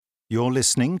You're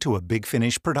listening to a Big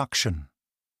Finish production.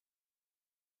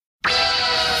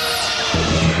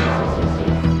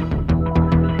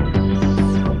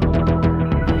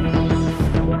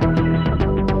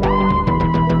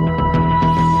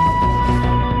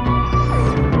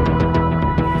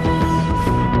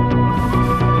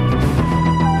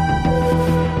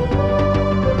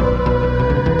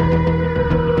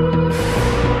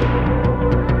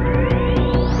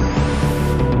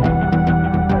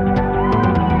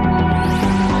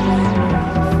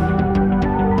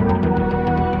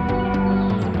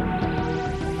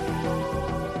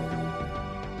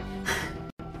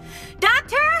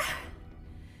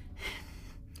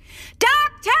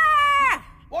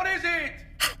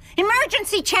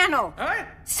 Channel. Huh?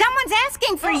 Someone's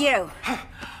asking for you.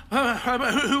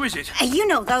 Who is it? You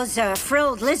know those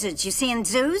frilled lizards you see in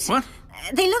zoos? What?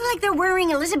 They look like they're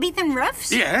wearing Elizabethan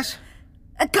ruffs. Yes?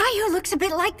 A guy who looks a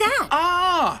bit like that.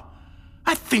 Ah!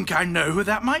 I think I know who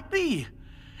that might be.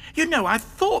 You know, I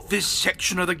thought this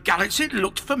section of the galaxy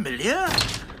looked familiar.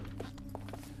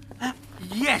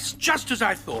 Yes, just as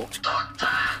I thought. Doctor.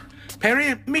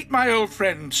 Perry, meet my old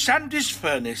friend, Sandys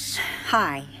Furnace.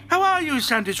 Hi. How are you,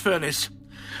 Sandys Furnace?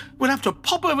 We'll have to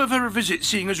pop over for a visit,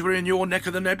 seeing as we're in your neck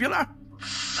of the nebula.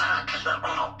 Sadly, that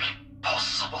will not be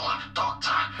possible, Doctor.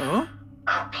 Oh?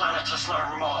 Our planet is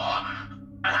no more.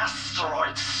 An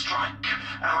asteroid strike.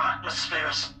 Our atmosphere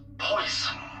is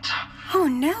poisoned. Oh,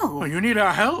 no. Well, you need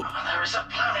our help. There is a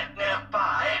planet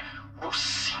nearby,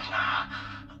 Rosina.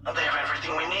 They have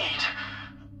everything we need,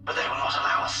 but they will not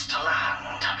allow us to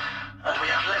land. And we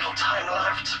have little time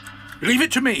left. Leave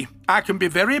it to me. I can be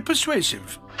very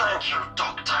persuasive. Thank you,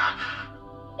 Doctor.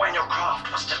 When your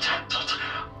craft was detected,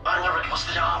 I knew it was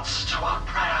the answer to our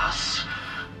prayers.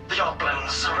 The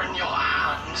Oblins are in your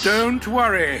hands. Don't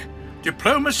worry.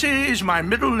 Diplomacy is my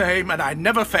middle name, and I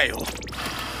never fail.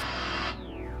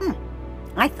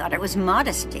 I thought it was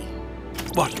modesty.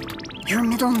 What? Your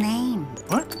middle name.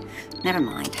 What? Never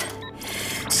mind.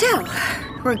 So,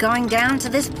 we're going down to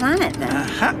this planet,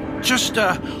 then. Just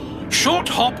a short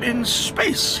hop in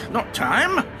space, not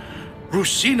time.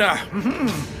 Rosina.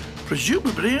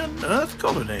 Presumably an Earth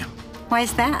colony. Why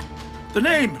is that? The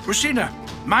name, Rosina.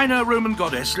 Minor Roman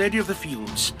goddess, lady of the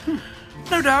fields.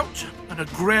 No doubt, an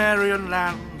agrarian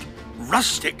land.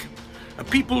 Rustic. A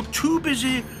people too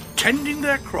busy tending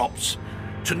their crops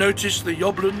to notice the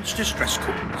Yoblin's distress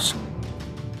calls.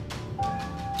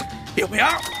 Here we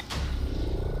are.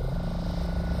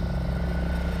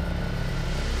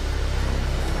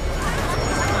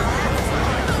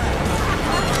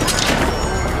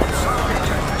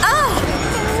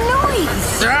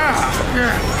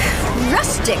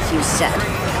 Rustic, you said.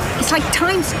 It's like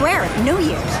Times Square at New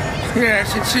Year's.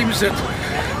 Yes, it seems that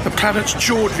the planet's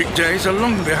Georgic days are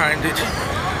long behind it.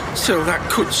 Still, that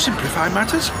could simplify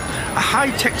matters. A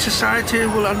high-tech society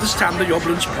will understand the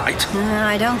Yoblin's plight.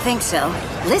 I don't think so.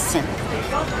 Listen.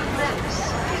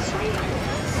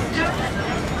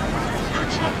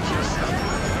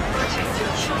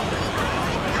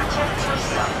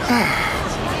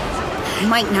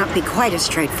 Might not be quite as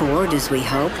straightforward as we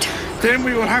hoped. Then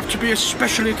we will have to be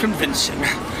especially convincing.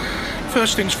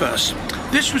 First things first.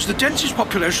 This was the densest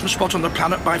population spot on the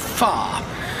planet by far.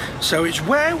 So it's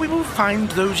where we will find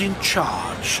those in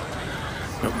charge.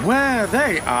 But where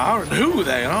they are and who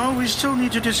they are, we still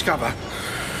need to discover.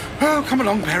 Oh, come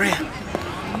along, Perry.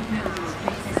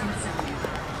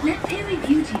 Let Perry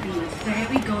Beauty be your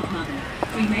fairy godmother.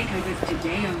 Free makeovers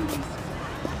today only.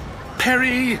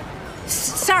 Perry...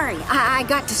 Sorry, I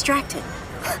got distracted.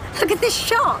 Look at this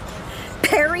shop.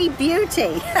 Perry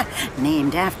Beauty.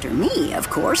 Named after me, of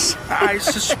course. I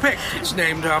suspect it's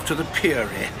named after the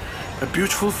Peri, a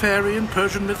beautiful fairy in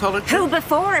Persian mythology. Who,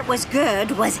 before it was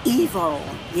good, was evil.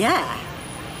 Yeah.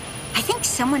 I think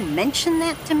someone mentioned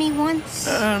that to me once.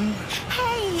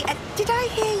 Hey, did I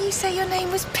hear you say your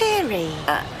name was Perry?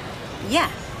 Yeah.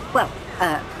 Well,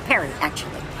 Perry,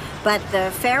 actually. But the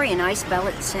fairy and I spell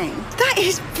it the same. That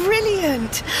is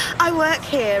brilliant. I work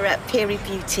here at Perry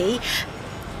Beauty.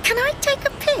 Can I take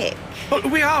a pic? Well,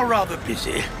 we are rather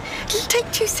busy. It'll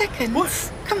take 2 seconds.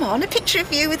 What? Come on, a picture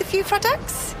of you with a few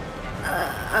products.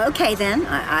 Okay, then.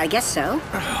 I guess so.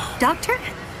 Doctor?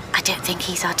 I don't think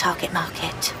he's our target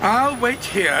market. I'll wait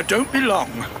here. Don't be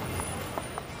long.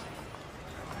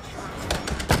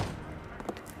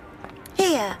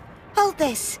 Here, hold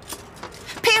this.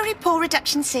 Perry Pore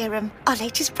Reduction Serum, our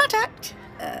latest product.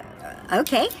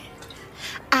 Okay.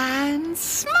 And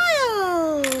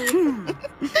smile!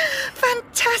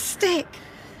 Fantastic!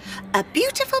 A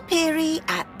beautiful Perry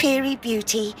at Perry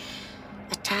Beauty.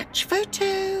 Attach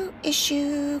photo,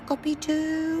 issue, copy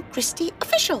to Christie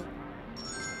Official.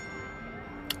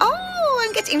 Oh,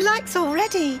 I'm getting likes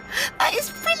already. That is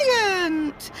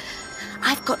brilliant.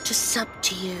 I've got to sub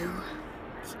to you.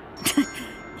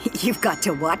 You've got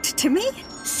to what to me?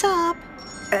 Sub.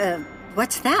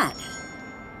 What's that?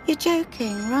 You're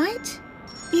joking, right?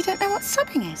 You don't know what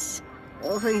subbing is?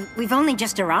 Well, we've only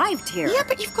just arrived here. Yeah,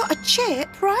 but you've got a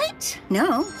chip, right?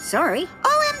 No, sorry.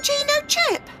 OMG, no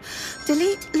chip.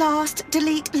 Delete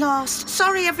last.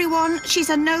 Sorry, everyone. She's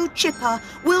a no chipper.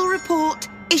 Will report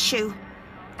issue.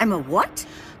 I'm a what?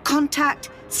 Contact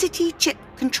City Chip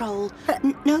Control.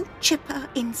 No chipper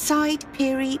inside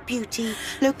Peary Beauty.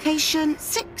 Location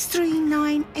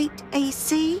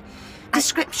 6398AC.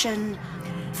 Description.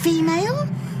 Female,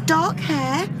 dark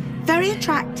hair, very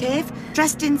attractive,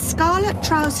 dressed in scarlet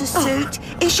trouser suit.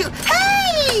 Issue.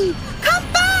 Hey! Come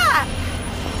back!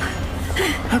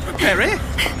 Perry?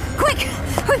 Quick!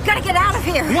 We've got to get out of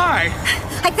here. Why?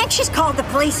 I think she's called the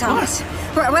police on us.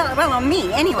 Well, on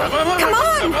me, anyway. Come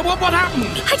on! What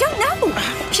happened? I don't know.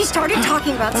 She started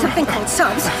talking about something called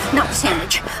subs, not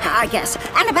sandwich, I guess,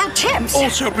 and about chips.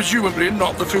 Also, presumably,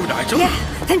 not the food item. Yeah,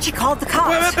 then she called the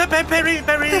cops. Perry,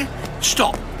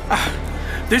 stop.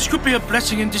 This could be a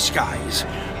blessing in disguise.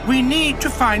 We need to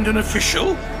find an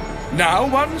official. Now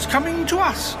one's coming to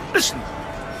us. Listen.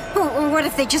 Well, what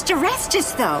if they just arrest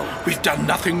us, though? We've done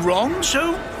nothing wrong,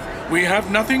 so we have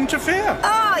nothing to fear.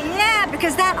 Oh, yeah,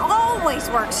 because that always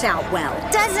works out well,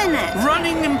 doesn't it?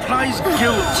 Running implies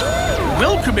guilt.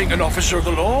 Welcoming an officer of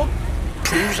the law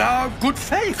proves our good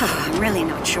faith. I'm really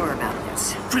not sure about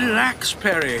this. Relax,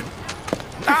 Perry.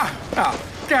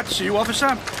 Glad to see you,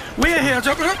 officer. We're here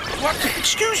to... What?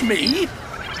 Excuse me?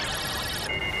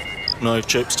 No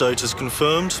chip status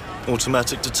confirmed.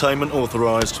 Automatic detainment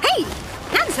authorized. Hey!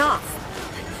 Hands off!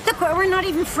 Look, we're not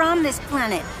even from this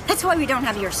planet. That's why we don't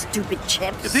have your stupid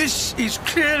chips. This is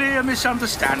clearly a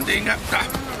misunderstanding.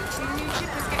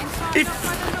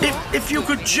 If you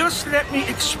could just let me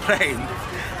explain.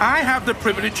 I have the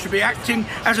privilege to be acting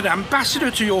as an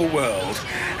ambassador to your world.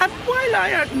 And while I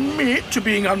admit to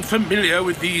being unfamiliar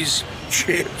with these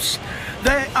chips,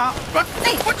 they are...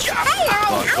 Hey, what you...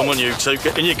 Right, come on, you two.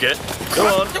 Get in your get. Go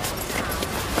on.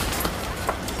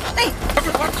 Hey!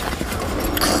 What?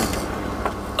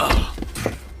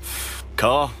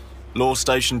 Car, Law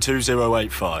Station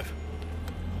 2085.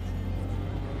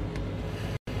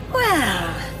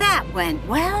 Well, that went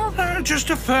well. Just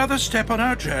a further step on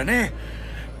our journey.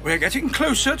 We're getting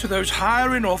closer to those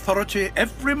higher in authority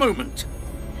every moment.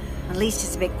 At least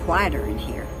it's a bit quieter in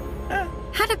here.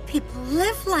 How do people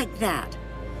live like that?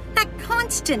 That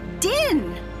constant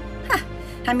din.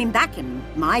 I mean, back in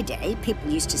my day, people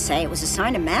used to say it was a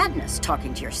sign of madness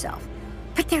talking to yourself.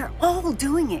 But they're all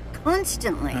doing it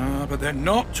constantly. But they're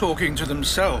not talking to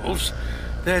themselves.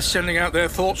 They're sending out their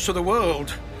thoughts to the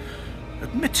world.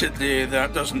 Admittedly,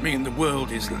 that doesn't mean the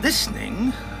world is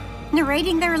listening.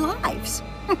 Narrating their lives.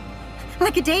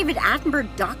 Like a David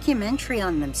Attenborough documentary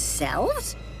on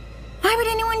themselves? Why would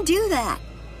anyone do that?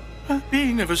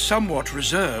 Being of a somewhat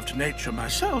reserved nature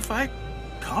myself, I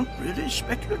can't really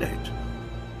speculate.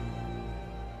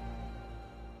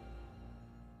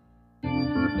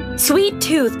 Sweet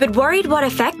tooth, but worried what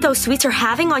effect those sweets are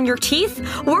having on your teeth?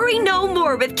 Worry no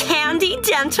more with Candy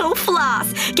Dental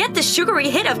Floss. Get the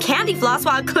sugary hit of candy floss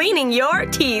while cleaning your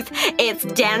teeth. It's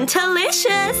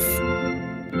dentalicious.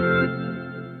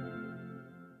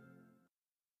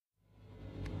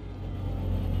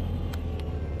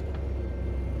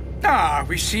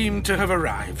 We seem to have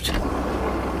arrived.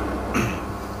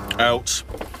 Out.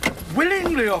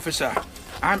 Willingly, officer.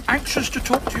 I'm anxious to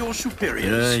talk to your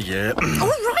superiors. Yeah.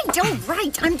 All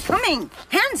right, I'm coming.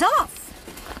 Hands off.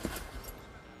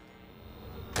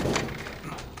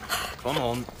 Come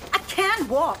on. I can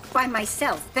walk by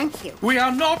myself, thank you. We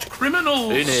are not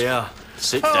criminals. In here.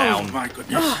 Sit Oh, down. my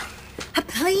goodness. A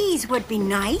please would be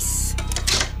nice.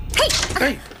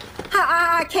 Hey,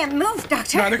 I can't move,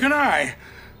 Doctor. neither can I.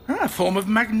 A form of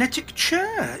magnetic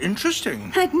chair.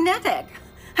 Interesting. Magnetic.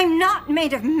 I'm not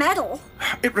made of metal.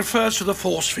 It refers to the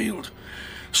force field.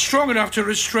 Strong enough to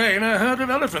restrain a herd of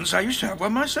elephants. I used to have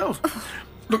one myself.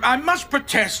 Look, I must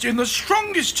protest in the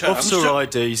strongest terms. Officer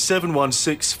ID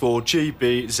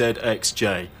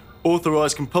 7164GBZXJ.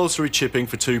 Authorised compulsory chipping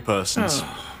for 2 persons.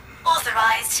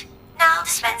 Authorized. Now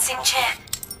dispensing chip.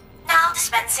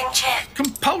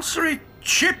 Compulsory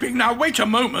chipping? Now, wait a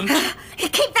moment.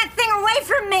 Keep that thing away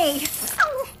from me.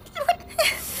 Oh,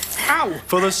 Ow!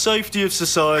 For the safety of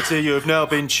society, you have now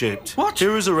been chipped. What?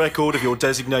 Here is a record of your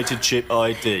designated chip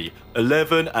ID.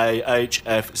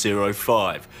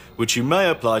 11AHF05, which you may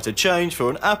apply to change for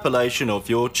an appellation of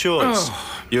your choice.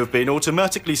 You have been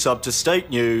automatically subbed to State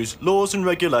News, Laws and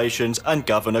Regulations, and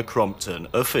Governor Crompton,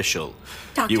 official.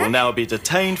 Doctor? You will now be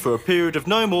detained for a period of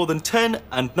no more than 10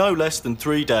 and no less than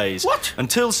 3 days. What?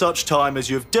 Until such time as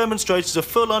you have demonstrated a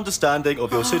full understanding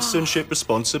of your citizenship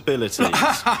responsibilities. Look,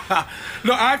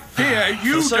 I fear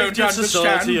you For the don't safety of society,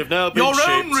 understand you have now been your chipped.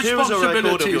 own Here is a record of your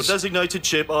responsibilities. designated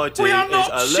chip ID. We are is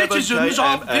not citizens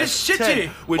of this 11KMF10, city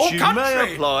which or you country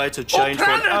may apply to change for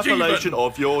an planet appellation even.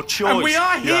 of your choice. And we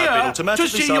are You have been here automatically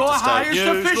to see subbed your to State highest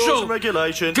News, official, Laws and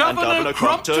Regulations, Governor and Governor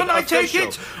Crompton, I take official,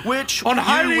 it, which on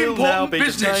highly you will now important be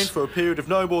business. detained for a period of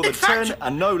no more than In fact, 10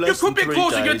 and no you less could than be 3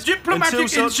 causing a days. diplomatic until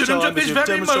such incident time at this as you have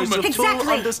very demonstrated moment. a full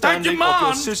Exactly. I understanding of your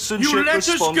demand citizenship you let us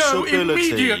go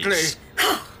responsibilities. immediately.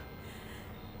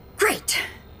 Great.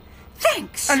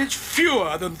 Thanks. And it's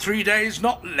fewer than 3 days,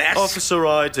 not less. Officer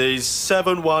IDs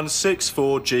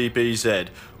 7164GBZ.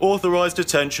 Authorised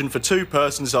detention for 2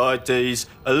 persons' IDs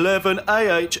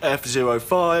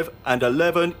 11AHF05 and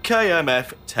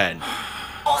 11KMF10.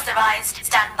 Authorized.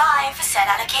 Stand by for said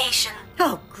allocation.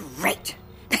 Oh, great.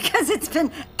 Because it's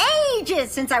been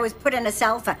ages since I was put in a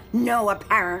cell for no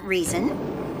apparent reason.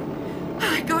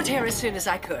 I got here as soon as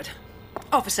I could.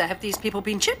 Officer, have these people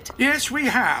been chipped? Yes, we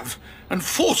have. And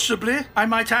forcibly, I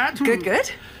might add. Good, good.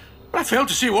 I fail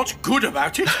to see what's good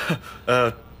about it.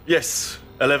 Yes,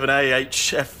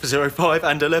 11AHF05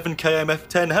 and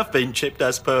 11KMF10 have been chipped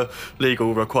as per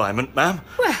legal requirement, ma'am.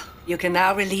 Well, you can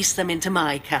now release them into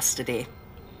my custody.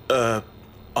 I'm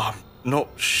not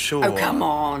sure. Oh, come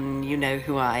on. You know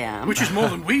who I am. Which is more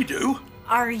than we do.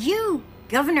 Are you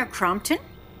Governor Crompton?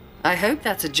 I hope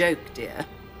that's a joke, dear.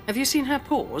 Have you seen her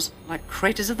paws? Like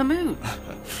craters of the moon.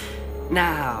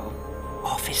 Now,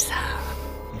 officer,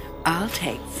 I'll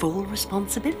take full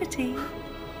responsibility.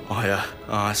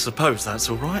 I suppose that's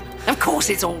all right. Of course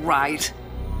it's all right.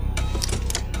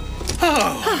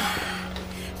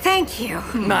 Thank you.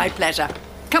 My pleasure.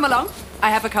 Come along. I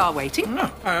have a car waiting.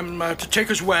 To take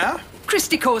us where?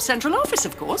 Christie Corps Central Office,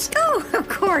 of course. Oh, of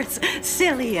course.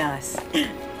 Silly us.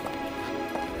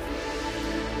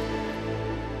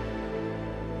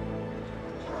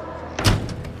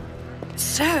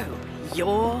 So,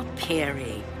 you're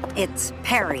Peary. It's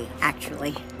Perry,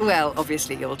 actually. Well,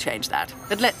 obviously you'll change that.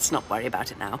 But let's not worry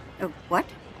about it now. What?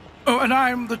 Oh, and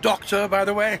I'm the doctor, by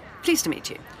the way. Pleased to meet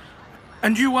you.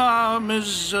 And you are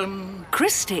Ms.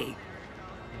 Christie.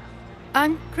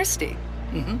 I'm Christie.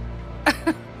 Mm-hmm.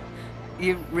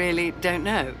 You really don't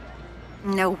know?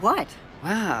 Know what?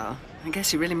 Wow. I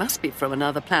guess you really must be from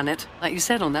another planet, like you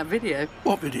said on that video.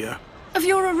 What video? Of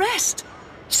your arrest.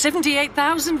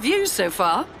 78,000 views so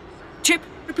far. Chip,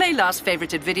 replay last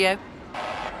favorited video.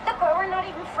 Look, we're not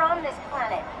even from this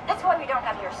planet. That's why we don't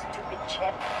have your stupid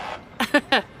chip.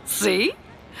 See?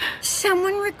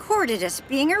 Someone recorded us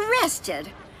being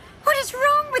arrested. What is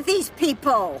wrong with these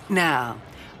people? Now,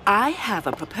 I have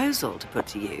a proposal to put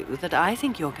to you that I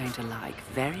think you're going to like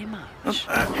very much.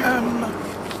 I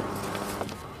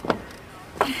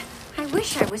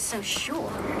wish I was so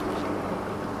sure.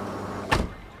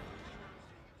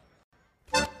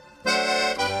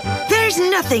 There's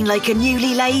nothing like a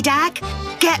newly laid egg.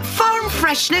 Get farm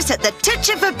freshness at the touch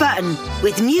of a button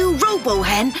with new Robo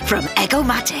Hen from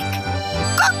Eggomatic.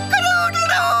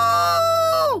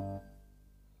 Cock-a-doodle-doo!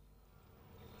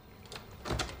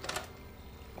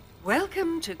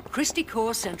 Welcome to Christie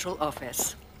Corps Central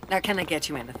Office. Now, can I get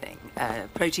you anything?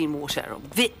 Protein water or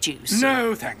vit juice?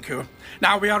 No, thank you.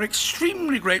 Now, we are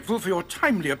extremely grateful for your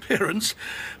timely appearance,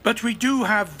 but we do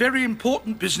have very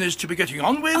important business to be getting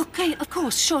on with. Okay, of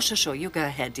course. Sure. You go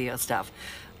ahead, do your stuff.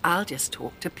 I'll just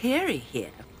talk to Peary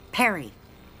here. Perry.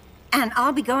 And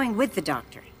I'll be going with the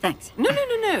doctor. Thanks.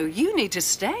 No. You need to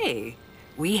stay.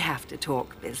 We have to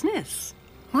talk business.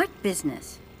 What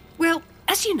business? Well,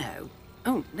 as you know...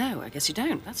 Oh, no, I guess you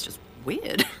don't. That's just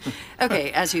weird.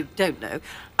 Okay, as you don't know,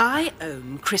 I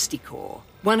own Christie Corps,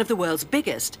 one of the world's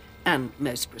biggest and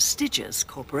most prestigious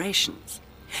corporations.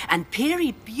 And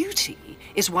Peary Beauty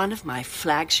is one of my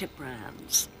flagship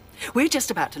brands. We're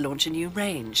just about to launch a new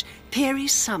range, Peary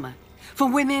Summer, for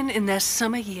women in their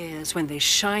summer years when they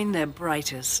shine their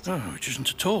brightest. Oh, which isn't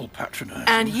at all patronizing.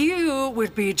 And you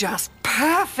would be just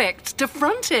perfect to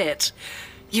front it.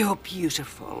 You're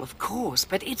beautiful, of course,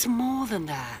 but it's more than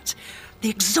that. The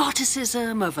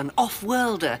exoticism of an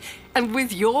off-worlder, and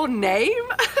with your name?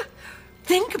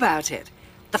 Think about it.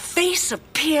 The face of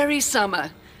Peary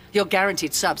Summer. You're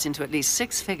guaranteed subs into at least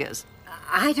 6 figures.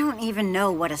 I don't even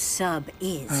know what a sub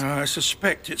is. I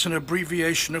suspect it's an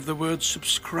abbreviation of the word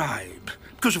subscribe.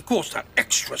 Because, of course, that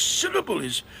extra syllable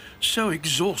is so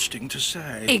exhausting to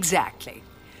say. Exactly.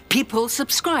 People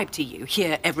subscribe to you,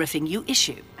 hear everything you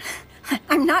issue.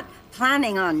 I'm not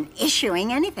planning on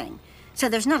issuing anything, so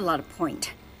there's not a lot of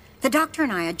point. The doctor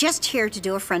and I are just here to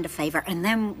do a friend a favor, and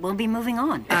then we'll be moving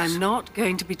on. I'm not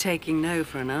going to be taking no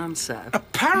for an answer.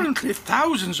 Apparently,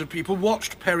 thousands of people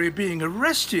watched Perry being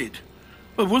arrested.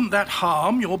 Well, wouldn't that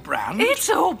harm your brand? It's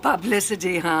all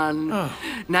publicity, hon. Oh.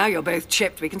 Now you're both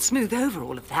chipped, we can smooth over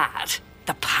all of that.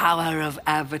 The power of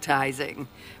advertising.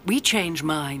 We change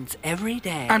minds every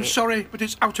day. I'm sorry, but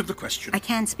it's out of the question. I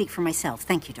can speak for myself.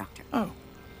 Thank you, Doctor. Oh.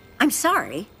 I'm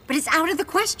sorry, but it's out of the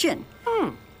question.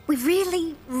 We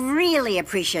really, really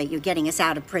appreciate you getting us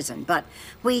out of prison, but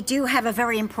we do have a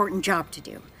very important job to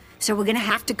do. So we're going to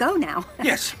have to go now.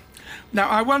 Yes. Now,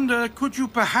 I wonder, could you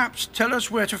perhaps tell us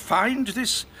where to find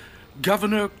this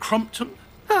Governor Crompton?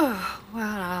 Oh,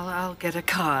 well, I'll get a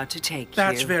car to take you.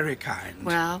 That's very kind.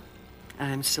 Well,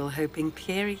 I'm still hoping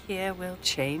Peary here will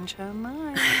change her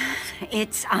mind.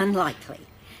 It's unlikely.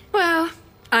 Well,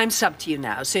 I'm sub to you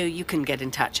now, so you can get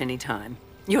in touch any time.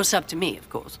 You're sub to me, of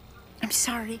course. I'm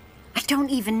sorry. I don't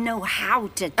even know how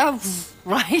to... Oh,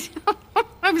 right.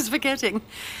 I was forgetting.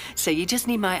 So you just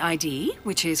need my ID,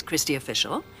 which is Christy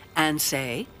Official, and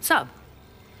say sub.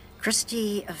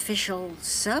 Christy Official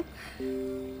sub?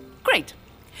 Great.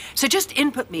 So just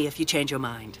input me if you change your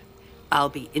mind. I'll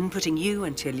be inputting you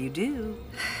until you do.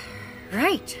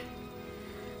 Right.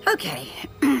 Okay.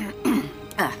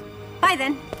 Bye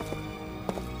then.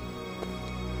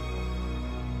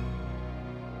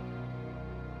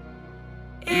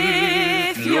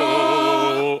 If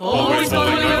you're always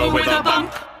falling over with a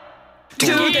bump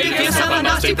to give yourself a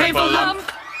nasty painful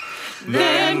lump,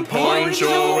 then point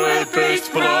your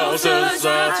web-based browsers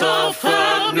at our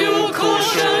fat new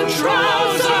cushion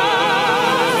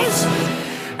trousers,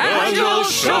 and you'll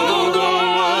show the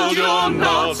world you're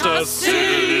not a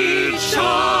silly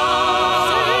chump.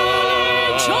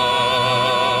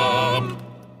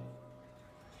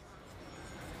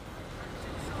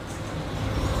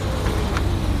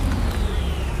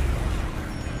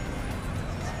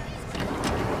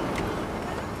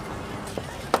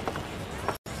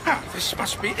 This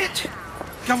must be it.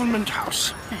 Government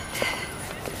House.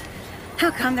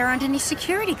 How come there aren't any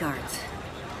security guards?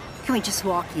 Can we just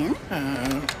walk in?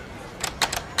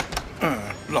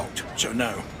 Locked, so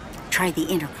no. Try the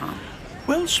intercom.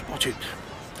 Well spotted.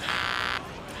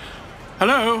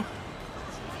 Hello?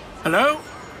 Hello?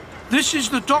 This is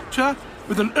the doctor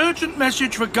with an urgent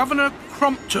message for Governor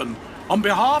Crompton on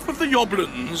behalf of the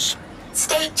Yoblins.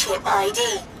 State chip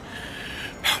ID.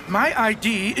 My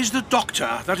ID is the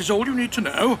doctor. That is all you need to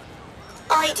know.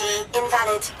 ID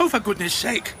invalid. Oh, for goodness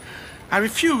sake. I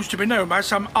refuse to be known by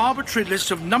some arbitrary list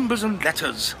of numbers and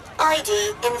letters.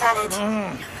 ID invalid.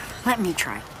 Let me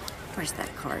try. Where's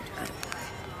that card?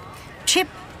 Chip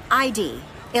ID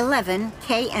 11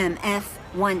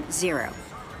 KMF10.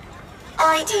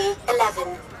 ID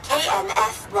 11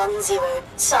 KMF10.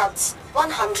 Subs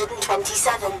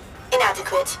 127.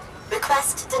 Inadequate.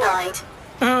 Request denied.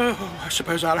 Oh, I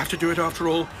suppose I'll have to do it after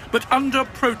all. But under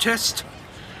protest,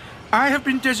 I have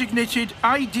been designated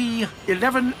ID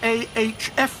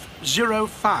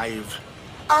 11AHF05.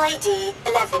 ID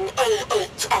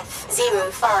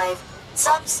 11AHF05.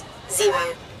 Subs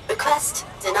 0. Request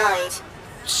denied.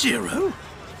 0?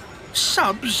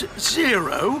 Subs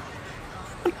 0?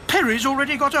 And Perry's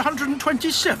already got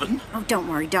 127? Oh, don't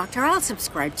worry, Doctor. I'll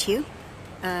subscribe to you.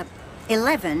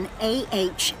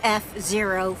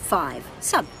 11AHF05.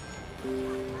 Sub.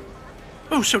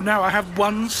 Oh, so now I have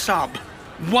one sub.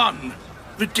 One.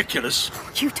 Ridiculous.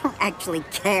 You don't actually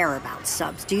care about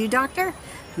subs, do you, Doctor?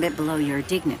 A bit below your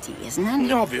dignity, isn't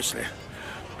it? Obviously.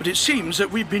 But it seems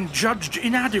that we've been judged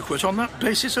inadequate on that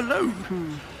basis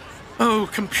alone. Oh,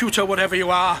 computer, whatever you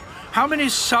are, how many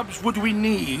subs would we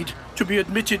need to be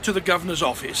admitted to the governor's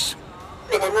office?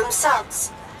 Minimum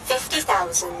subs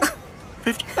 50,000.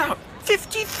 50,000?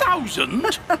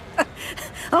 50,000?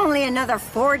 Only another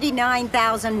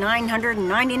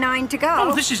 49,999 to go.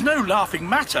 Oh, this is no laughing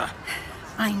matter.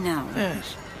 I know.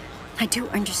 Yes. I do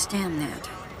understand that.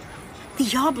 The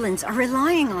Yoblins are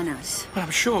relying on us. Well,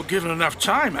 I'm sure given enough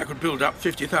time I could build up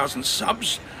 50,000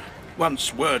 subs.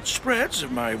 Once word spreads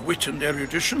of my wit and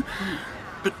erudition.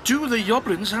 But do the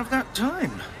Yoblins have that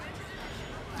time?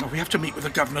 Oh, we have to meet with the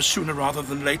governor sooner rather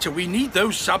than later. We need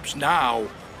those subs now.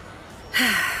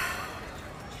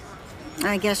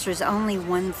 I guess there's only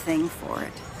one thing for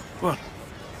it. What?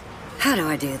 How do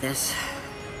I do this?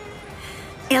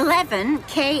 11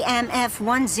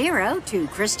 KMF10 to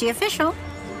Christy Official.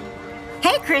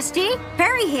 Hey, Christy.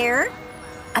 Perry here.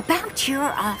 About your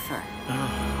offer.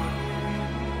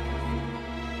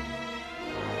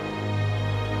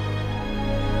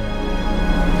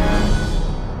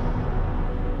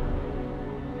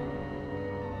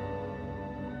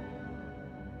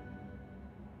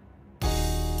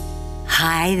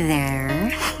 Hi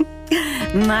there.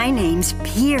 My name's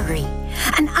Peary,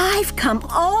 and I've come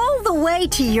all the way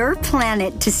to your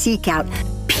planet to seek out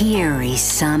Peary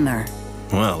Summer.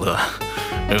 Well,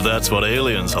 if that's what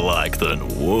aliens are like, then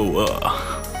whoa,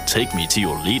 take me to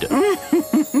your leader.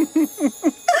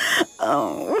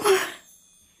 Oh.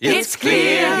 It's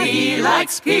clear he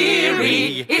likes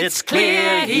Peary. It's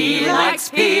clear he likes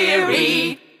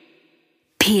Peary.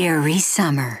 Peary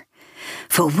Summer.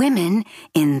 For women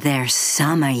in their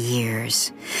summer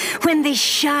years, when they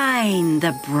shine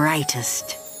the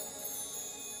brightest.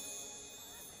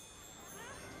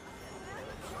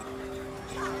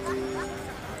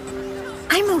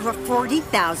 I'm over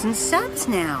 40,000 subs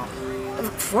now.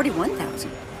 41,000.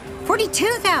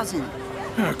 42,000.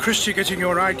 Christy getting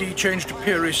your ID changed to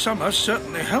Peary Summer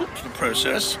certainly helped the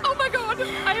process. Oh my god,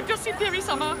 I have just seen Peary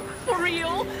Summer. For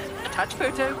real. Attach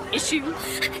photo, issue.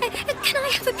 Can I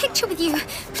have a picture with you,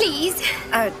 please?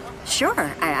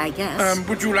 Sure, I guess.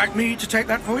 Would you like me to take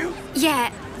that for you?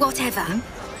 Yeah, whatever.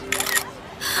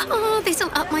 Oh, this'll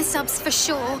up my subs for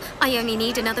sure. I only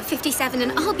need another 57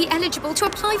 and I'll be eligible to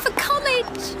apply for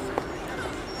college.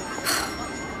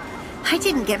 I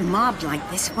didn't get mobbed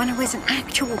like this when I was an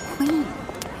actual queen.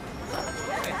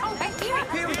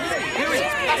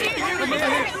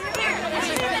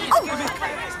 Oh,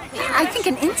 I think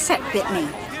an insect bit me.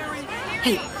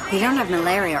 Hey, they don't have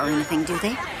malaria or anything, do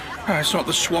they? It's not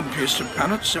the swampiest of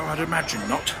planets, so I'd imagine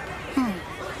not.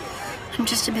 I'm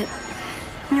just a bit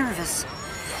nervous.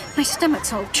 My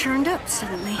stomach's all churned up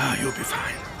suddenly. You'll be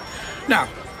fine. Now,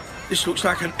 this looks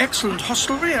like an excellent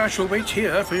hostelry. I shall wait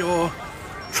here for your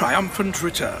triumphant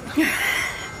return.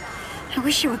 I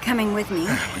wish you were coming with me.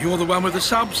 You're the one with the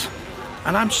subs,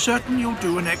 and I'm certain you'll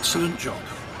do an excellent job.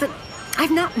 But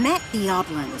I've not met the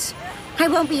Oblins. I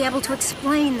won't be able to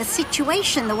explain the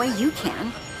situation the way you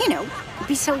can. You know,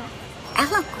 be so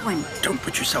eloquent. Don't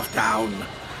put yourself down.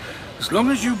 As long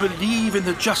as you believe in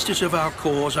the justice of our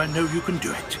cause, I know you can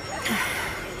do it.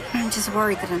 I'm just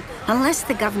worried that unless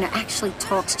the governor actually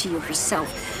talks to you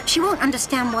herself, she won't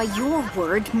understand why your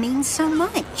word means so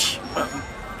much.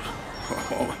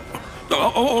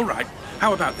 All right.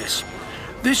 How about this?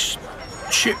 This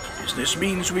chip business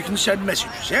means we can send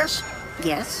messages, yes?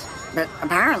 Yes, but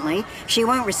apparently she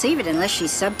won't receive it unless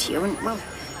she's subbed to you, and, well,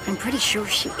 I'm pretty sure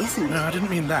she isn't. No, I didn't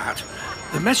mean that.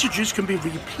 The messages can be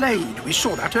replayed. We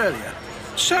saw that earlier.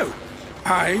 So,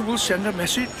 I will send a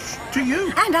message to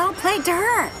you. And I'll play to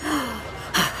her.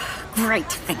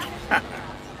 Great thinking.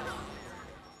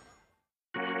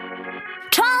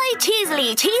 Try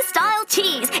Cheesily Cheese-style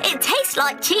cheese. It tastes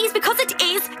like cheese because it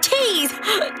is cheese.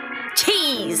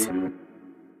 Cheese.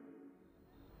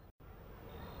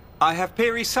 I have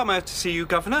Peary Summer to see you,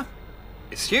 Governor.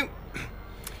 It's you.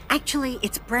 Actually,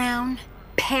 it's Brown.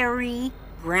 Perry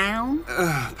Brown.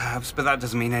 Perhaps, but that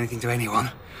doesn't mean anything to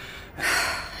anyone.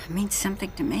 It means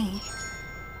something to me.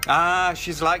 Ah,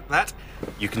 she's like that.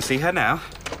 You can see her now.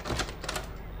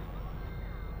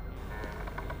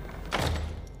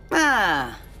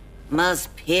 Ah, Ms.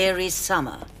 Peary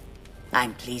Summer.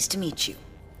 I'm pleased to meet you.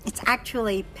 It's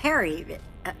actually Perry.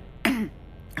 Oh,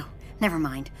 never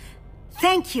mind.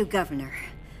 Thank you, Governor.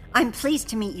 I'm pleased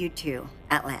to meet you too,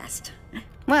 at last.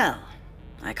 Well,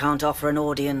 I can't offer an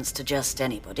audience to just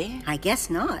anybody. I guess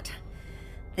not.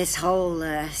 This whole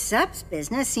subs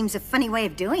business seems a funny way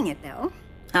of doing it, though.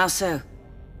 How so?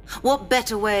 What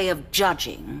better way of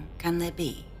judging can there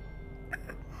be?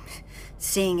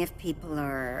 Seeing if people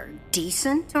are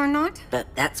decent or not? But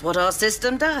that's what our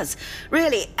system does.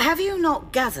 Really, have you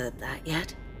not gathered that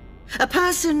yet? A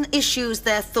person issues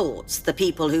their thoughts. The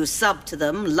people who sub to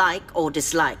them like or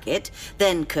dislike it,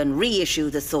 then can reissue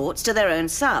the thoughts to their own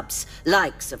subs.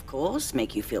 Likes, of course,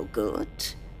 make you feel good.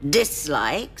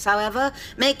 Dislikes, however,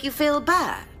 make you feel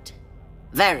bad.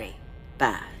 Very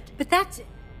bad. But that's...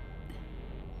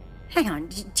 Hang on,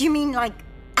 do you mean like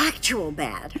actual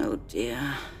bad? Oh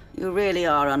dear, you really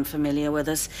are unfamiliar with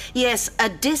us. Yes, a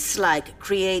dislike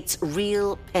creates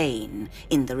real pain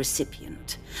in the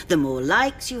recipient. The more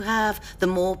likes you have, the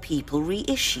more people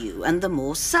reissue, and the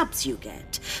more subs you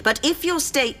get. But if your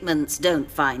statements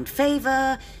don't find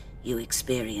favor, you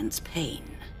experience pain.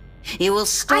 You will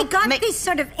stop... I got these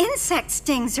sort of insect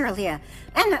stings earlier,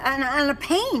 and a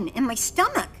pain in my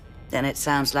stomach. Then it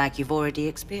sounds like you've already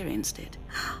experienced it.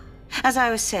 As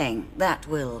I was saying, that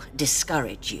will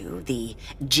discourage you, the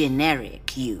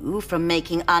generic you, from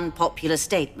making unpopular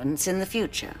statements in the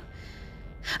future.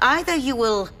 Either you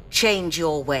will change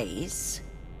your ways,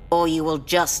 or you will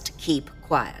just keep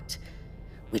quiet,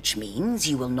 which means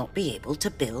you will not be able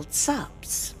to build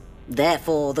subs.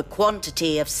 Therefore, the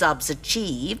quantity of subs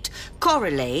achieved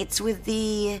correlates with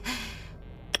the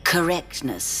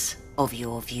correctness of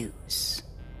your views.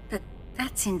 But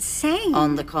that's insane.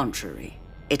 On the contrary,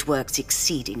 it works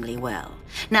exceedingly well.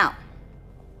 Now,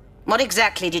 what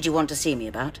exactly did you want to see me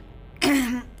about?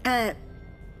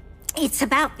 It's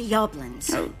about the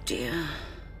Yoblins. Oh, dear.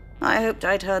 I hoped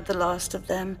I'd heard the last of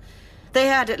them. They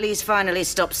had at least finally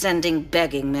stopped sending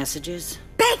begging messages.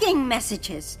 Begging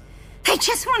messages? They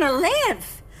just want to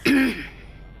live.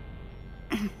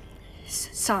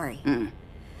 Sorry.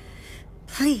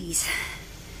 Please,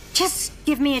 just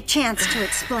give me a chance to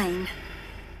explain.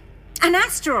 An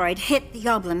asteroid hit the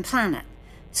Yoblin planet,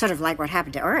 sort of like what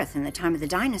happened to Earth in the time of the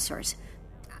dinosaurs.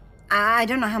 I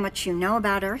don't know how much you know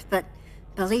about Earth, but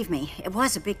believe me, it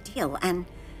was a big deal, and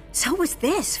so was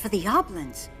this for the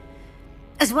Yoblins.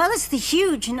 As well as the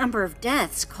huge number of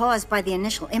deaths caused by the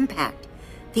initial impact,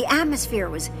 the atmosphere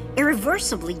was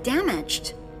irreversibly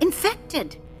damaged,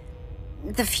 infected.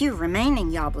 The few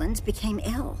remaining Yoblins became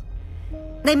ill.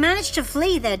 They managed to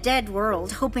flee their dead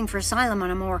world, hoping for asylum on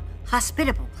a more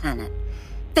hospitable planet.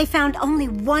 They found only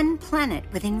one planet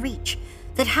within reach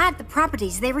that had the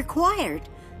properties they required.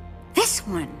 This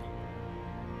one.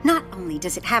 Not only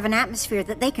does it have an atmosphere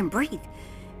that they can breathe,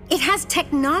 it has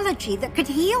technology that could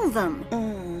heal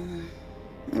them.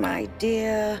 My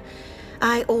dear,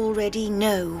 I already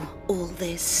know all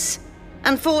this.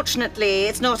 Unfortunately,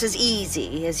 it's not as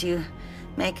easy as you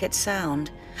make it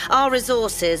sound. Our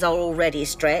resources are already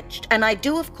stretched, and I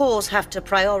do, of course, have to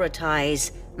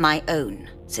prioritize my own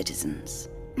citizens.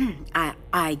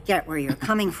 I get where you're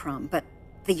coming from, but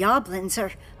the Yoblins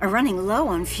are running low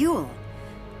on fuel.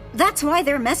 That's why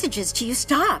their messages to you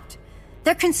stopped.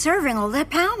 They're conserving all their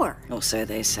power. Or so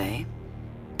they say.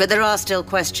 But there are still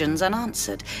questions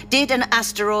unanswered. Did an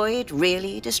asteroid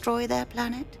really destroy their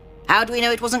planet? How do we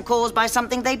know it wasn't caused by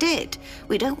something they did?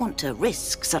 We don't want to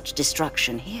risk such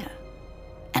destruction here.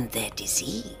 And their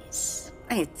disease.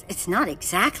 It's not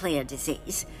exactly a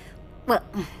disease.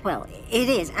 Well, it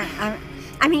is.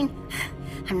 I mean,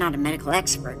 I'm not a medical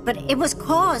expert, but it was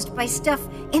caused by stuff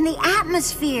in the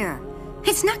atmosphere.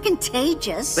 It's not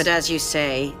contagious. But as you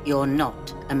say, you're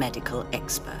not a medical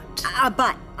expert.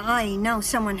 But I know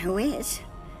someone who is.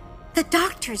 The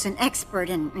doctor's an expert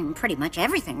in pretty much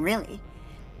everything, really.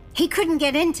 He couldn't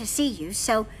get in to see you,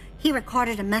 so he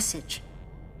recorded a message.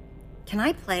 Can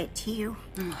I play it to you?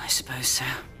 I suppose so.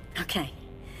 Okay.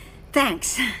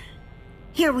 Thanks.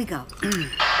 Here we go.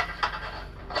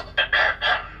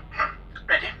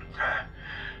 Ready?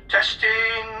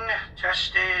 Testing.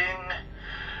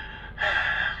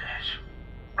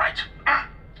 Right.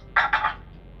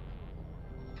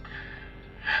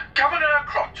 Governor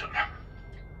Crompton.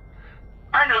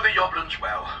 I know the Yoblins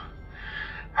well.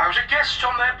 I was a guest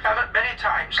on their planet many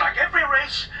times. Like every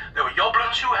race, there were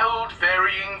Yoblins who held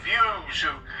varying views,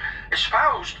 who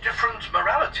espoused different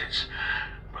moralities.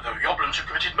 There were Yoblins who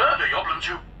committed murder, Yoblins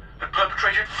who had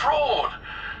perpetrated fraud,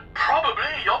 probably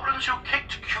Yoblins who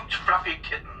kicked cute, fluffy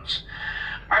kittens.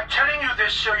 I'm telling you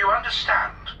this so you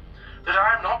understand that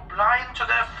I'm not blind to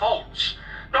their faults,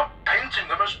 not painting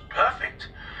them as perfect.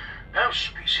 No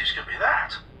species can be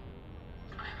that.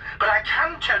 But I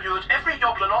can tell you that every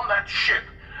Yoblin on that ship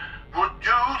would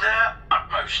do their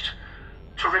utmost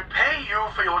to repay you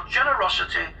for your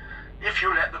generosity if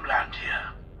you let them land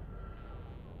here.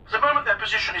 At the moment, their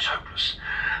position is hopeless.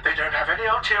 They don't have any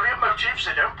ulterior motives.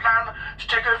 They don't plan to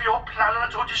take over your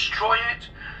planet or destroy it.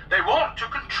 They want to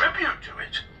contribute to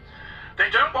it. They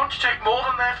don't want to take more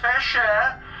than their fair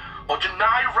share or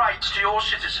deny rights to your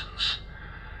citizens.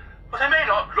 Well, they may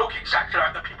not look exactly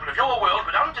like the people of your world,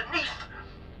 but underneath,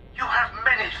 you have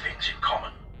many things in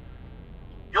common.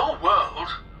 Your world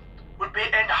would be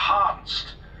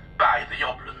enhanced by the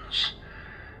Yoblins,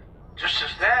 just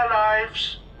as their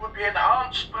lives would be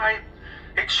enhanced by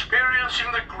experiencing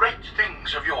the great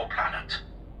things of your planet.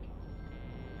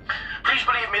 Please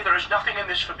believe me, there is nothing in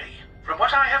this for me. From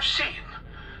what I have seen,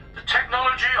 the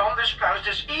technology on this planet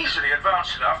is easily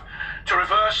advanced enough to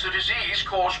reverse the disease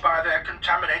caused by their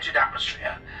contaminated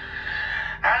atmosphere.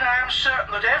 And I am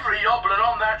certain that every Yoblin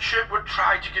on that ship would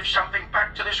try to give something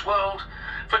back to this world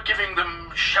for giving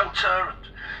them shelter and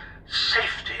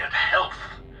safety and health.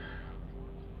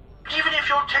 But even if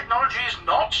your technology is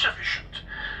not sufficient,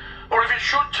 or if it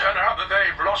should turn out that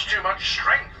they've lost too much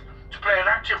strength to play an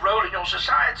active role in your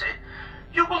society,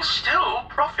 you will still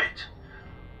profit.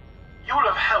 You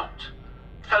will have helped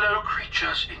fellow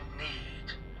creatures in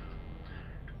need.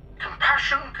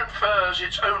 Compassion confers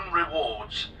its own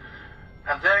rewards,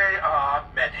 and they are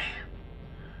many.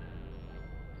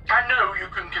 I know you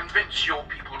can convince your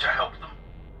people to help them.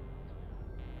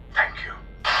 Thank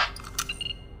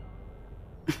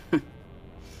you.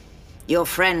 Your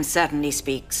friend certainly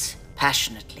speaks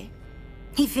Passionately?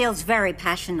 He feels very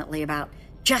passionately about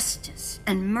justice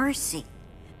and mercy.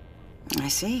 I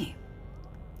see.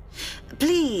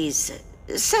 Please,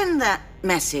 send that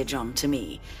message on to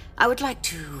me. I would like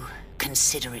to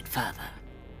consider it further.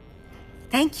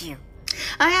 Thank you.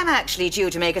 I am actually due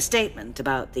to make a statement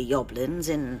about the Yoblins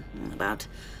in about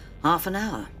half an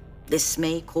hour. This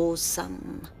may cause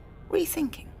some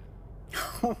rethinking.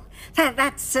 Oh,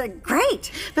 that's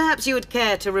great. Perhaps you would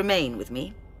care to remain with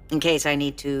me, in case I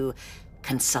need to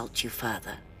consult you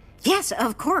further. Yes,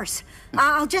 of course.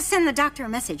 I'll just send the doctor a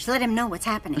message, let him know what's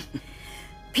happening.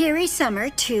 Peary Summer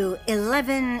to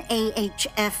 11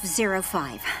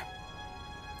 AHF05.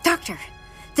 Doctor,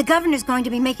 the governor's going to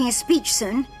be making a speech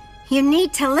soon. You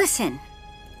need to listen.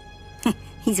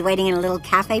 He's waiting in a little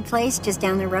cafe place just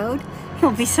down the road.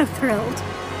 He'll be so thrilled.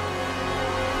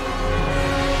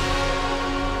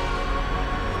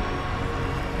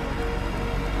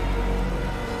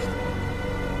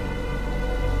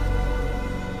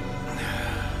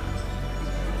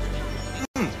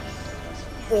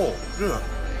 Oh, yeah.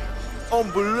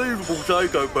 Unbelievable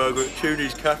Dago burger at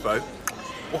Cooney's Cafe.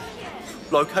 Oh,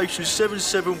 location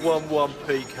 7711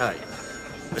 PK.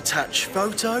 Attached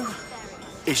photo.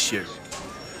 Issue.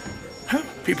 Huh?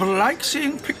 People like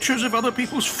seeing pictures of other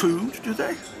people's food, do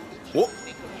they? What?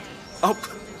 Oh,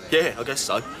 yeah, I guess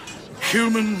so.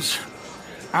 Humans.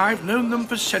 I've known them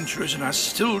for centuries and I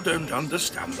still don't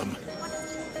understand them.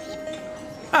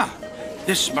 Ah,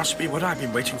 this must be what I've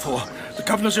been waiting for. The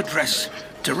governor's address.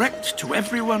 Direct to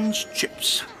everyone's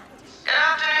chips. Good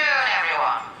afternoon,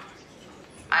 everyone.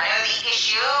 I know the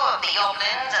issue of the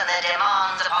Yoblins and their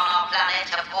demands upon our planet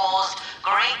have caused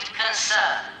great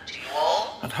concern to you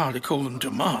all. I'd hardly call them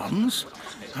demands.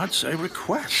 I'd say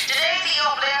requests. Today, the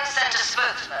Yoblins sent a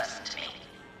spokesperson to me.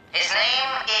 His name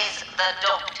is the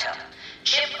Doctor.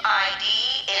 Chip ID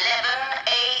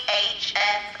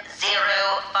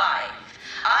 11AHF05.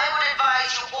 I would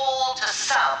advise you all to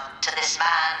sub to this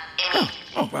man immediately.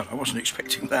 Oh, well, I wasn't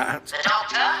expecting that. The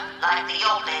Doctor, like the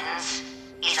Yoblins,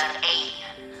 is an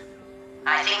alien.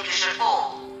 I think you should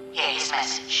all hear his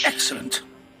message. Excellent.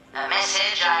 A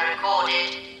message I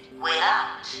recorded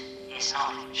without his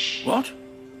knowledge. What?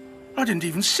 I didn't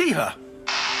even see her.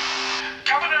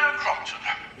 Governor Crompton,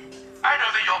 I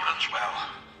know the Yoblins well.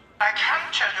 I can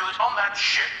tell you that on that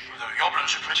ship, the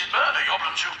Yoblins who committed murder,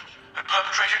 Yoblins who had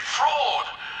perpetrated fraud.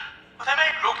 Well, they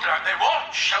may look like they want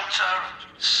shelter and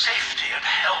safety and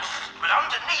health, but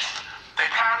underneath, they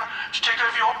plan to take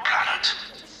over your planet.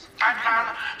 I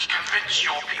plan to convince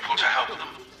your people to help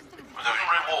them. With own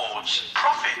rewards,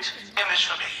 profit in this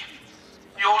for me.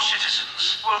 Your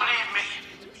citizens will believe me.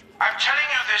 I'm telling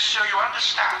you this so you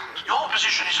understand. Your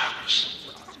position is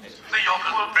hopeless. The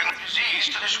Yoblin will bring disease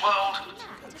to this world.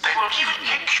 They will even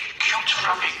kick cute,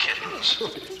 fluffy kittens.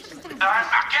 I'm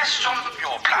a guest on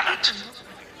your planet.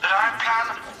 That I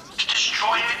plan to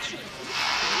destroy it.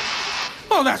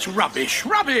 Oh, that's rubbish,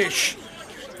 rubbish.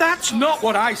 That's not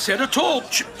what I said at all.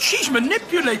 She's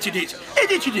manipulated it,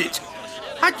 edited it.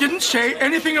 I didn't say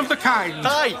anything of the kind.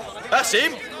 Hey, that's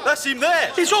him. That's him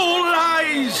there. It's all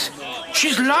lies.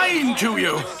 She's lying to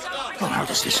you. Oh, how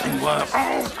does this thing work?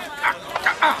 Oh.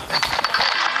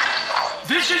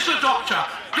 This is the Doctor.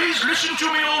 Please listen to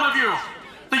me, all of you.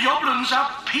 The Yoblins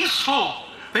are peaceful.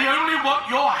 They only want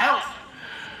your health.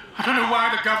 I don't know why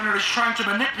the governor is trying to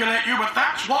manipulate you, but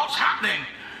that's what's happening.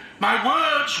 My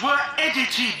words were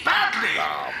edited badly.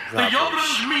 Oh, the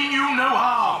Yoblins mean you no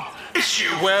harm.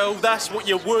 Issue. Well, that's what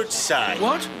you would say.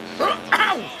 What?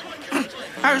 Ow!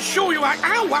 I assure you,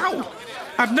 ow!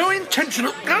 I've no intention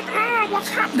of... what's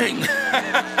happening?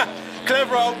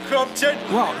 Clever old Crompton.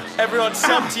 What? Everyone's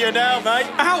sub to you now, mate.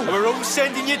 Ow! We're all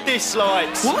sending you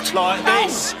dislikes. What? Like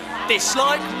this.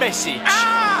 Dislike message.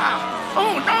 Ah!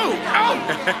 Oh, no! Oh!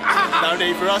 No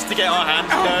need for us to get our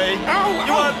hands dirty.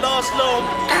 You won't last long.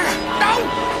 No!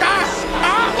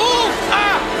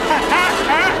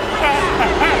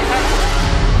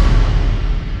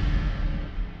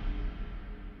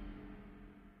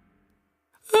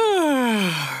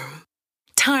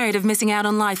 Tired of missing out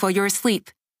on life while you're asleep?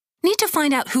 Need to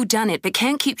find out who done it but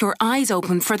can't keep your eyes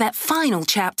open for that final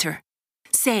chapter?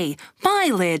 Say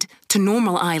bye-lid to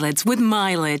normal eyelids with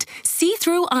MyLid.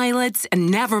 See-through eyelids and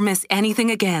never miss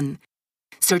anything again.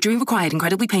 Surgery required,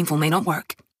 incredibly painful, may not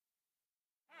work.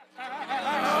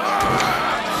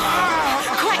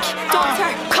 Quick,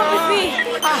 Doctor, come with me.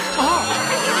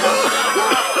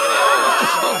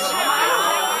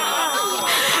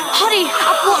 Hurry,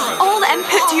 I've blocked all the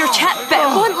input to your chip, but it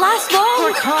won't last long.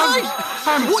 I can't.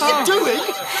 What are you doing?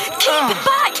 Keep it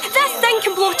back! This thing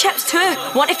can blow chips too.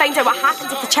 Want to find out what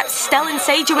happens if the chip's still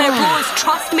inside you when it blows?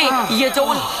 Trust me, you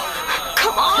don't.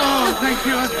 Come on! Oh, thank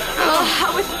you. Oh,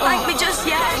 I wouldn't thank me just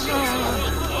yet.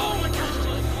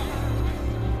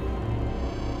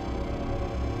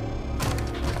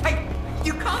 Hey,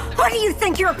 you can't... What do you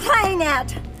think you're playing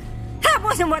at? That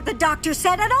wasn't what the doctor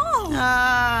said at all.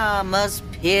 Ah, Miss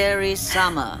Peary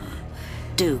Summer.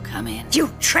 Do come in. You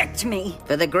tricked me.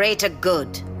 For the greater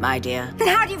good, my dear. And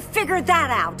how do you figure that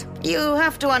out? You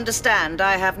have to understand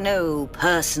I have no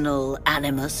personal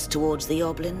animus towards the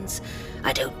Oblins.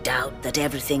 I don't doubt that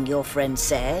everything your friend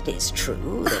said is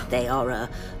true, that they are a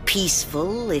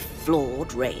peaceful, if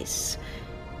flawed race.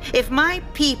 If my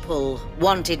people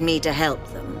wanted me to help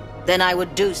them, then I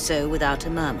would do so without a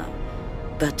murmur.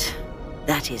 But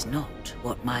that is not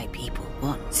what my people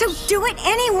want. So do it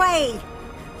anyway!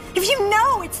 If you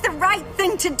know it's the right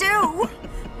thing to do!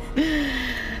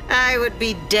 I would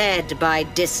be dead by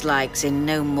dislikes in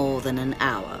no more than an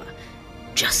hour.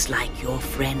 Just like your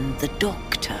friend the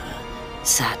doctor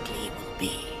sadly will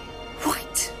be.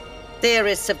 What?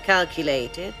 Theorists have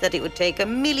calculated that it would take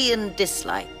 1 million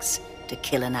dislikes to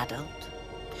kill an adult.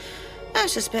 I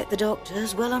suspect the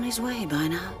doctor's well on his way by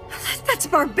now. That's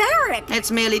barbaric!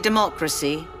 It's merely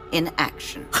democracy in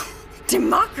action.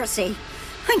 Democracy?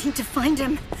 I need to find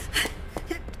him.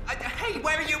 Hey,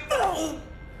 where are you?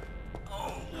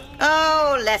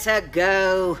 Oh, let her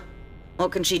go.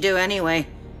 What can she do anyway?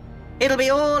 It'll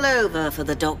be all over for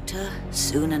the doctor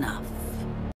soon enough.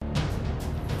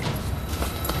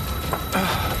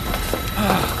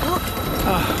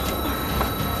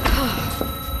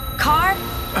 Car,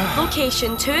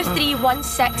 location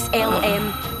 2316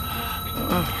 LM.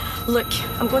 Look,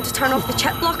 I'm going to turn off the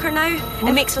chip blocker now.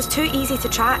 It makes us too easy to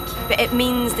track, but it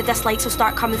means the dislikes will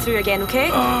start coming through again, okay?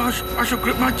 I shall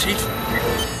grip my teeth.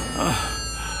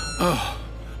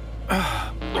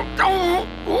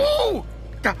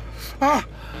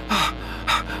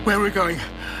 Where are we going?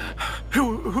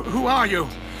 Who are you?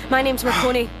 My name's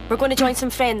Marconi. We're going to join some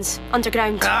friends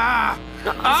underground.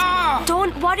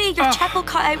 Don't worry, your chip will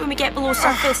cut out when we get below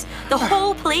surface. The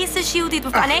whole place is shielded.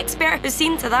 We've got an expert who's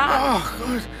seen to that. Oh,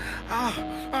 good.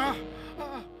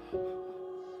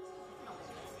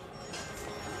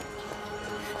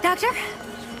 Doctor?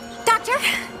 Doctor?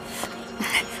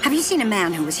 Have you seen a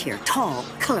man who was here? Tall,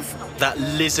 colorful. That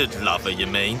lizard lover, you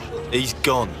mean? He's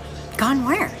gone. Gone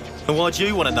where? And why do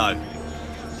you want to know?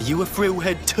 Are you a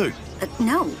frillhead too?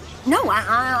 No. No,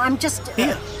 I'm just...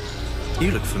 Here.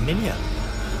 You look familiar.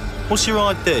 What's your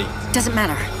ID? Doesn't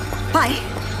matter. Bye.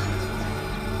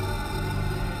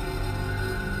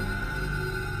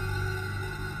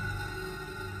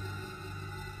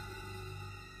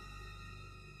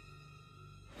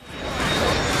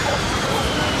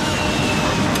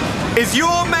 Is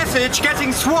your message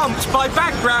getting swamped by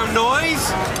background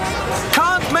noise?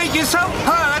 Can't make yourself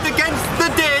heard against the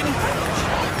din?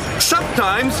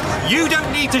 Sometimes you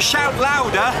don't need to shout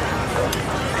louder.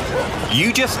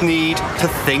 You just need to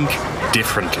think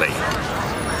differently.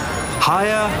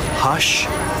 Hire Hush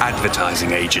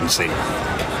Advertising Agency.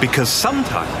 Because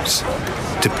sometimes,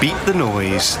 to beat the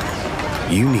noise,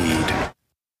 you need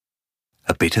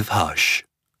a bit of hush.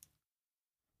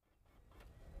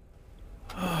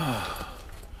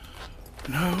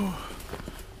 No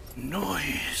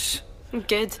noise.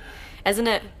 Good, isn't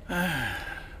it?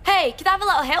 Hey, could I have a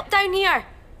little help down here?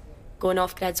 Going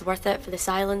off-grid's worth it for the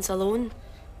silence alone.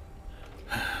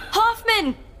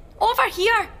 Hoffman! Over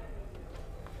here!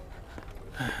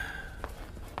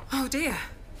 Oh dear.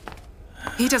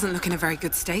 He doesn't look in a very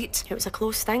good state. It was a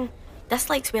close thing.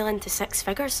 Dislikes well into 6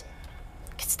 figures.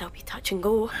 Could still be touch and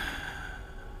go.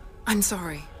 I'm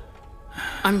sorry.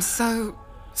 I'm so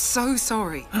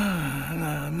sorry.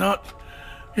 No, not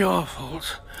your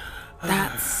fault.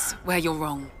 That's where you're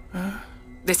wrong.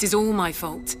 This is all my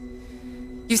fault.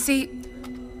 You see,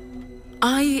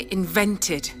 I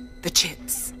invented the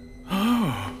chips.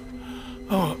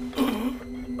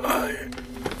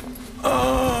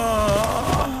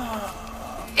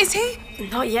 Is he?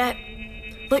 Not yet.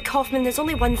 Look, Hoffman, there's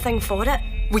only one thing for it.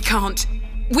 We can't.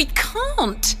 We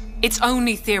can't! It's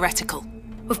only theoretical.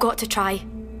 We've got to try.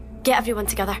 Get everyone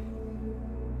together.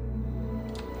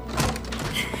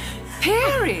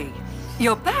 Peary!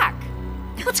 You're back.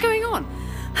 What's going on?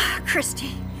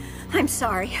 Christy, I'm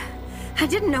sorry. I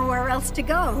didn't know where else to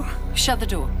go. Shut the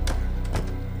door.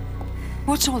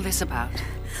 What's all this about?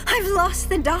 I've lost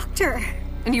the doctor.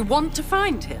 And you want to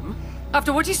find him?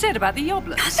 After what he said about the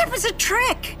Yoblins? That was a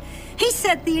trick. He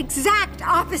said the exact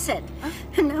opposite.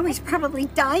 And now he's probably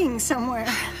dying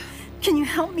somewhere. Can you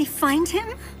help me find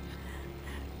him?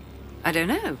 I don't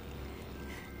know.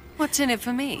 What's in it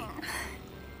for me?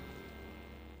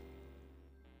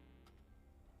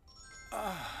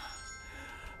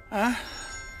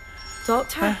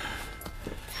 Doctor?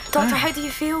 Doctor, how do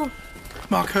you feel?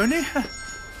 Marconi? I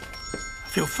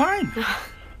feel fine.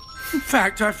 In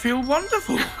fact, I feel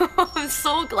wonderful. I'm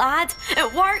so glad.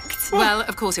 It worked. Well,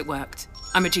 of course it worked.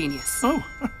 I'm a genius. Oh.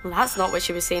 Well, that's not what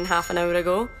she was saying half an hour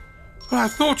ago. Well, I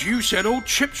thought you said all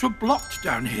chips were blocked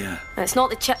down here. It's not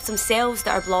the chips themselves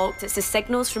that are blocked, it's the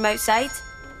signals from outside.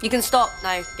 You can stop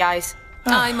now, guys.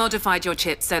 I modified your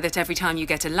chip so that every time you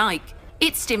get a like,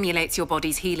 it stimulates your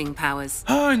body's healing powers.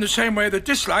 Oh, in the same way that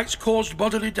dislikes caused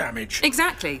bodily damage.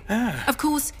 Exactly. Of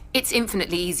course, it's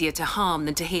infinitely easier to harm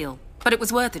than to heal, but it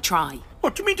was worth a try.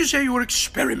 What, do you mean to say you were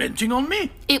experimenting on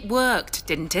me? It worked,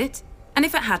 didn't it? And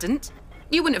if it hadn't,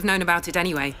 you wouldn't have known about it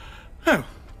anyway. Oh,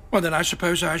 well then I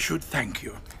suppose I should thank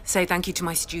you. Say thank you to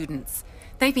my students.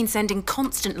 They've been sending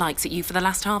constant likes at you for the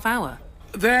last half hour.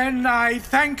 Then I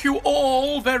thank you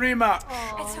all very much.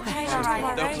 It's okay, all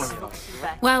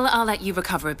right. Well, I'll let you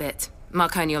recover a bit.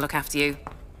 Marconi will look after you.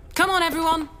 Come on,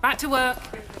 everyone. Back to work.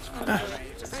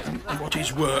 And what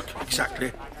is work,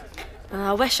 exactly?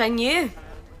 I wish I knew.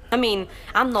 I mean,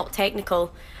 I'm not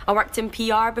technical. I worked in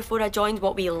PR before I joined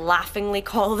what we laughingly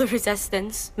call the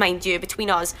Resistance. Mind you, between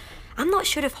us, I'm not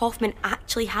sure if Hoffman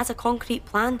actually has a concrete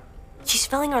plan. She's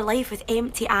filling her life with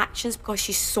empty actions because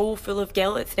she's so full of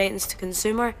guilt it threatens to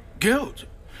consume her. Guilt?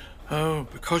 Oh,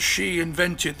 because she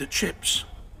invented the chips.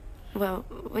 Well,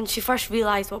 when she first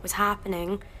realised what was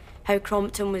happening, how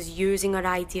Crompton was using her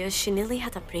ideas, she nearly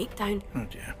had a breakdown. Oh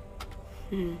dear.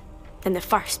 Then the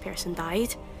first person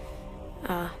died.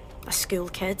 A school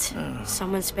kid.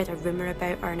 Someone spread a rumour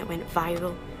about her and it went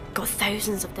viral. Got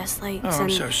thousands of dislikes. Oh, I'm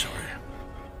and... so sorry.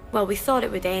 Well, we thought it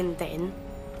would end then.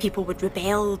 People would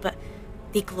rebel, but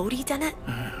they gloried in it.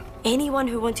 Anyone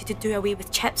who wanted to do away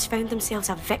with chips found themselves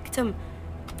a victim.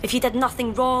 If you did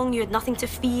nothing wrong, you had nothing to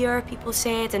fear, people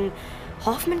said, and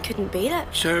Hoffman couldn't bear it.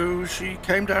 So she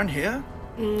came down here?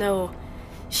 No.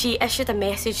 She issued a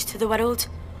message to the world,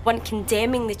 one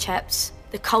condemning the chips,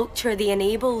 the culture they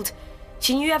enabled.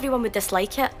 She knew everyone would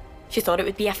dislike it. She thought it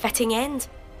would be a fitting end.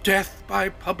 Death by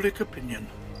public opinion.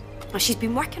 Well, she's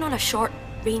been working on a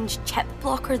short-range chip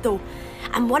blocker, though,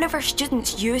 and one of her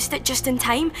students used it just in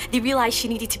time. They realised she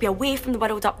needed to be away from the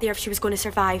world up there if she was going to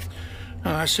survive.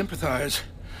 Oh, I sympathise.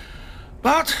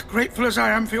 But, grateful as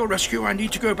I am for your rescue, I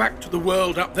need to go back to the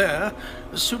world up there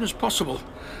as soon as possible.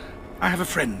 I have a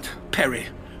friend, Perry,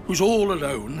 who's all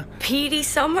alone. Perry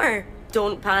Summer?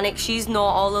 Don't panic, she's not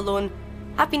all alone.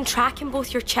 I've been tracking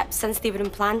both your chips since they were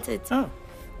implanted. Oh.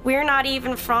 We're not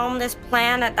even from this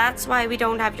planet, that's why we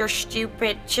don't have your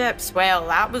stupid chips. Well,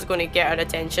 that was going to get her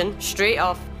attention, straight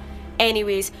off.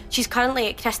 Anyways, she's currently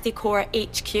at Christie Core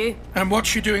HQ. And what's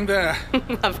she doing there?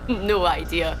 I've no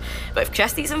idea. But if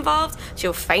Christie's involved,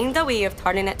 she'll find a way of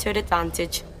turning it to her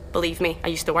advantage. Believe me, I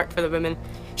used to work for the woman.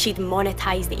 She'd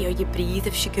monetize the air you breathe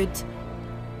if she could.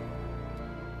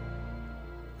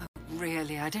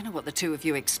 Really, I don't know what the two of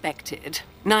you expected.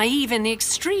 Naive in the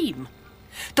extreme.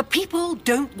 The people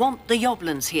don't want the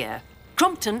Yoblins here.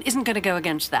 Crompton isn't going to go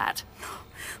against that.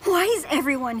 Why is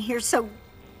everyone here so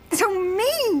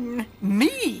mean?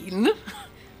 Mean?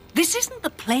 This isn't the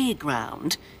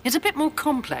playground. It's a bit more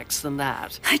complex than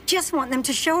that. I just want them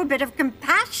to show a bit of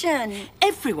compassion.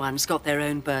 Everyone's got their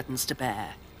own burdens to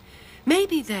bear.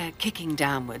 Maybe they're kicking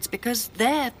downwards because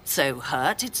they're so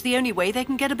hurt it's the only way they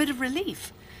can get a bit of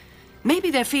relief.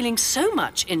 Maybe they're feeling so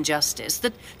much injustice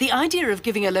that the idea of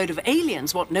giving a load of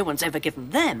aliens what no one's ever given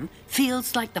them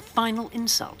feels like the final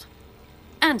insult.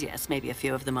 And yes, maybe a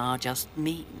few of them are just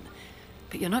mean.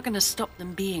 But you're not going to stop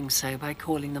them being so by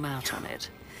calling them out on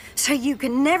it. So you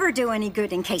can never do any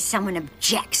good in case someone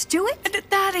objects to it?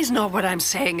 That is not what I'm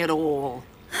saying at all.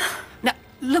 Now,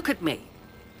 look at me.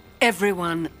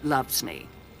 Everyone loves me.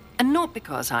 And not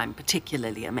because I'm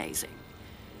particularly amazing.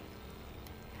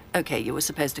 Okay, you were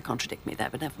supposed to contradict me there,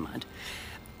 but never mind.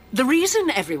 The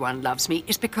reason everyone loves me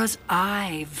is because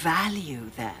I value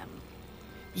them.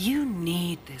 You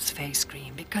need this face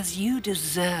cream because you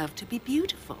deserve to be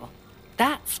beautiful.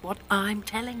 That's what I'm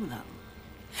telling them.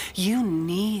 You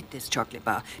need this chocolate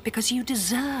bar because you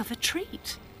deserve a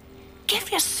treat.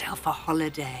 Give yourself a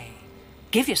holiday.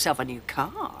 Give yourself a new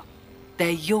car.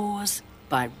 They're yours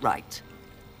by right.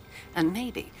 And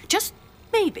maybe, just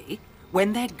maybe,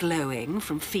 when they're glowing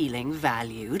from feeling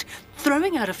valued,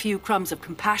 throwing out a few crumbs of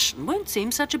compassion won't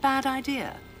seem such a bad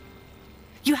idea.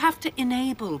 You have to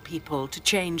enable people to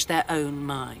change their own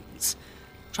minds.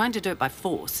 Trying to do it by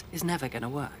force is never going to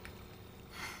work.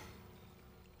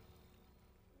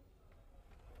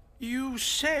 You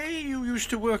say you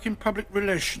used to work in public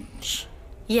relations?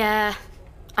 Yeah,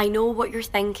 I know what you're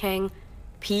thinking.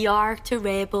 PR to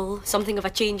rebel, something of a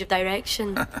change of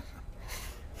direction.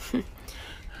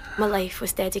 My life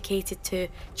was dedicated to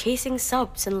chasing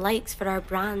subs and likes for our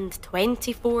brand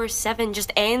 24/7,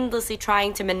 just endlessly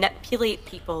trying to manipulate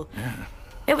people. Yeah.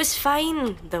 It was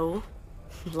fine, though,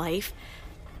 life.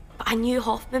 But I knew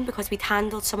Hoffman because we'd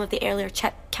handled some of the earlier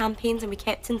chip campaigns and we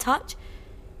kept in touch.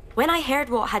 When I heard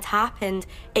what had happened,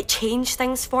 it changed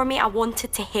things for me. I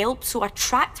wanted to help, so I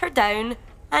tracked her down,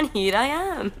 and here I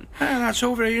am. That's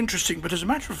all very interesting, but as a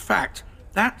matter of fact,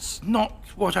 that's not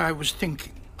what I was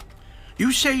thinking.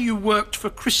 You say you worked for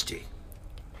Christie?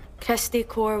 Christie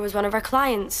Core was one of our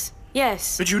clients,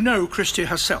 yes. But you know Christie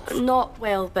herself? Not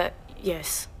well, but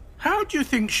yes. How do you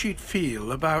think she'd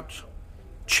feel about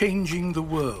changing the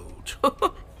world?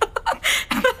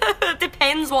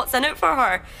 Depends what's in it for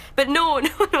her. But no,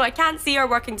 I can't see her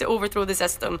working to overthrow the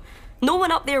system. No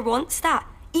one up there wants that.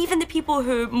 Even the people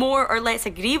who more or less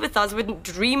agree with us wouldn't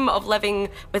dream of living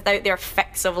without their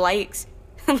fix of likes.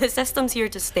 The system's here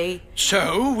to stay.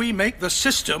 So we make the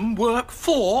system work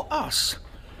for us.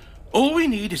 All we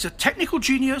need is a technical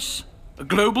genius, a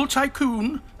global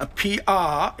tycoon, a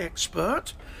PR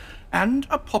expert, and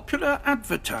a popular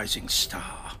advertising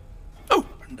star. Oh,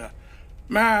 and a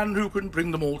man who can bring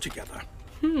them all together.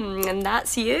 And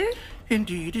that's you?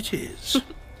 Indeed it is.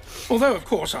 Although, of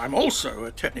course, I'm also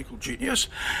a technical genius.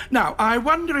 Now, I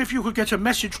wonder if you could get a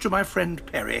message to my friend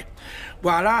Perry,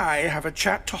 while I have a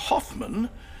chat to Hoffman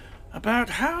about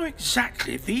how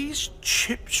exactly these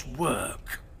chips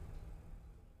work.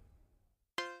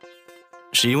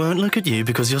 She won't look at you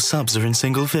because your subs are in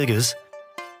single figures.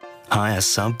 Hire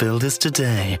sub builders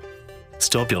today.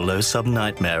 Stop your low sub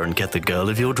nightmare and get the girl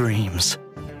of your dreams.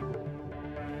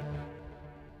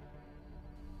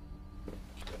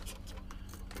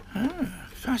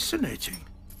 Fascinating.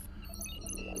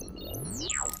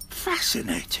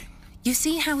 Fascinating. You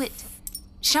see how it,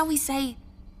 shall we say,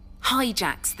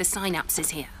 hijacks the synapses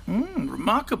here?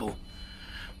 Remarkable.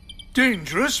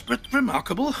 Dangerous, but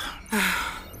remarkable.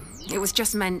 It was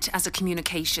just meant as a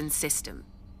communication system.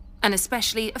 An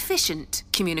especially efficient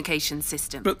communication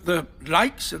system. But the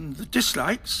likes and the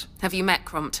dislikes? Have you met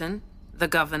Crompton, the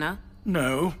governor?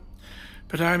 No,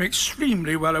 but I'm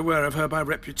extremely well aware of her by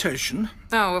reputation.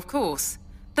 Oh, of course.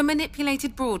 The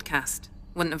manipulated broadcast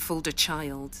wouldn't have fooled a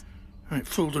child. It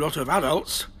fooled a lot of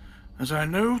adults, as I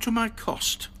know to my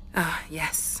cost. Ah,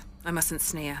 yes. I mustn't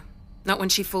sneer. Not when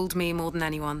she fooled me more than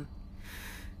anyone.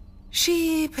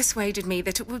 She persuaded me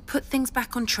that it would put things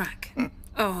back on track.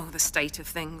 Oh, the state of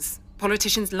things.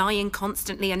 Politicians lying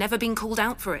constantly and never being called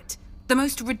out for it. The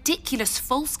most ridiculous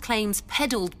false claims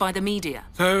peddled by the media.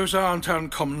 Those aren't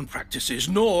uncommon practices,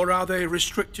 nor are they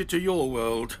restricted to your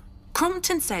world.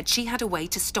 Crompton said she had a way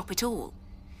to stop it all.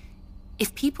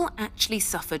 If people actually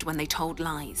suffered when they told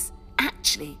lies,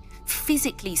 actually,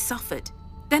 physically suffered,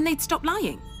 then they'd stop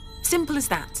lying. Simple as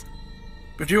that.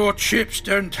 But your chips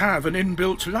don't have an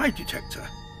inbuilt lie detector.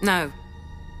 No.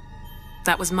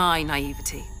 That was my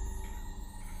naivety.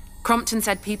 Crompton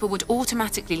said people would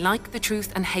automatically like the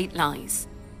truth and hate lies.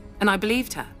 And I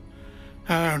believed her.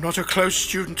 Not a close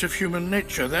student of human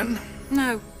nature, then?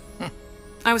 No.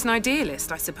 I was an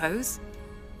idealist, I suppose.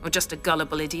 Or just a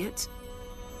gullible idiot.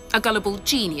 A gullible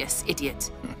genius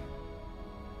idiot.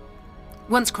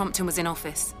 Once Crompton was in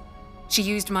office, she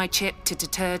used my chip to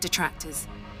deter detractors,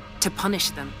 to punish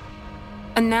them.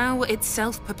 And now it's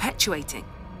self-perpetuating.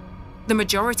 The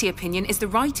majority opinion is the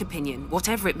right opinion,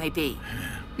 whatever it may be.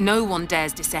 No one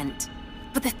dares dissent.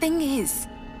 But the thing is,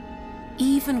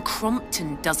 even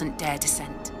Crompton doesn't dare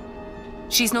dissent.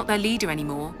 She's not their leader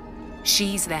anymore.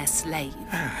 She's their slave.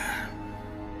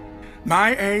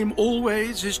 My aim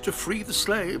always is to free the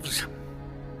slaves.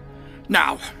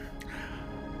 Now,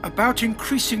 about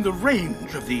increasing the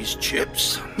range of these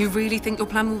chips. You really think your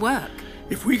plan will work?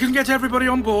 If we can get everybody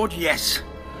on board, yes.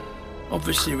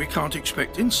 Obviously, we can't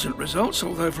expect instant results,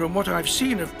 although from what I've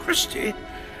seen of Christie,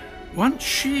 once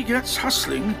she gets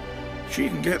hustling, she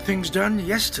can get things done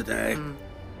yesterday.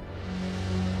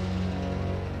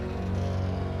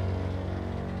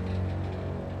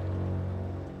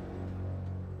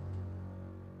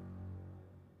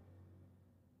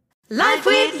 Life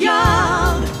with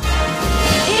Yob.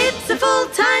 It's a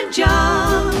full-time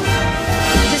job.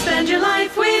 To spend your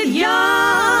life with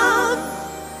Yob.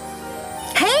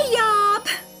 Hey, Yob.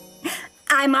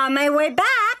 I'm on my way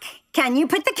back. Can you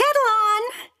put the kettle on?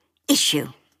 Issue.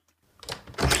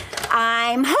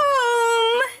 I'm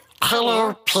home.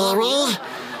 Hello, Perry.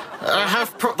 I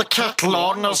have put the kettle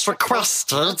on as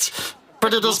requested,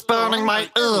 but it is burning my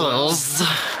ears.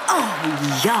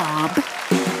 Oh, Yob.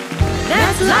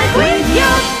 That's Life with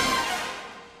Yob.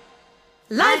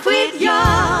 Life with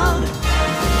Yob.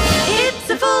 It's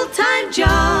a full-time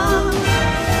job.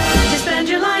 To spend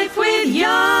your life with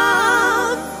Yob.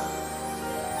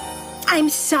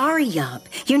 sorry, Yob.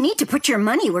 You need to put your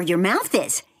money where your mouth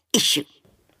is. Issue.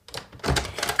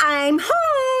 I'm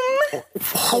home!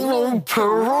 Hello,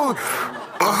 Perry.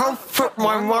 I have put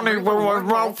my money where my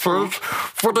mouth is,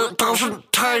 but it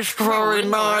doesn't taste very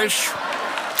nice.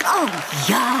 Oh,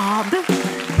 Yob.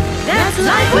 That's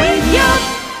Life with Yob.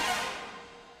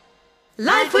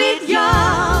 Life with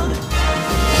Yob.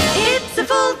 It's a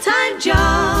full-time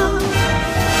job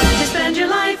to spend your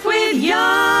life with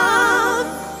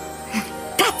Yob.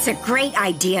 That's a great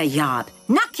idea, Yob.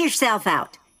 Knock yourself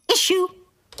out. Issue.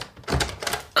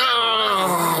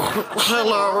 Oh,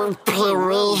 hello,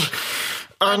 Perry.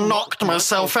 I knocked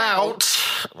myself out.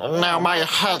 Now my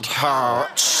head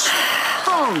hurts.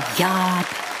 Oh, Yob.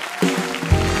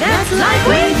 That's Life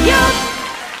with Yob.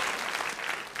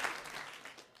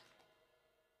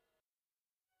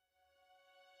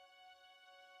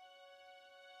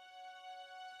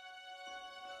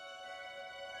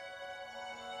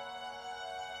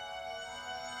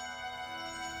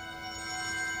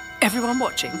 Everyone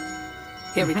watching?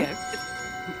 Here we go.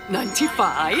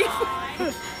 95,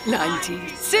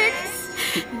 96,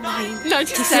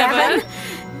 97,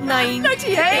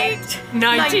 98,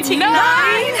 99.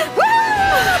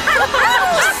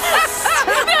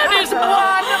 That is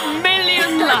 1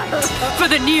 million likes for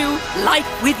the new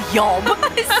Life with Yob.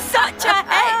 Such a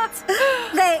hit!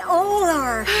 They all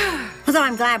are. Although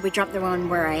I'm glad we dropped the one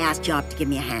where I asked Yob to give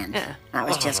me a hand. That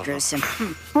was just gruesome.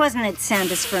 Wasn't it,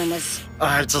 Sandus Furnace?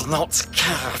 I did not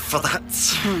care for that.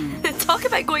 Talk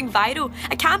about going viral.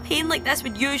 A campaign like this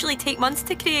would usually take months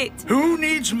to create. Who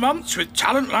needs months with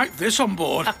talent like this on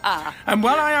board? And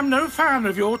while I am no fan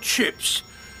of your chips,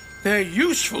 their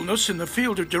usefulness in the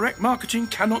field of direct marketing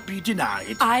cannot be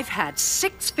denied. I've had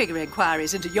 6-figure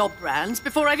inquiries into Yob brands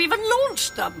before I've even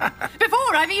launched them.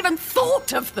 Before I've even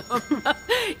thought of them.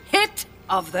 Hit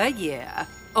of the year.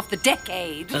 Of the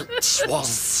decade. It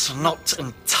was not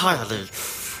entirely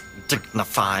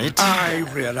dignified. I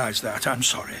realise that. I'm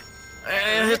sorry.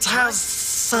 It has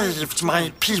saved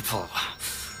my people.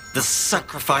 The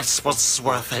sacrifice was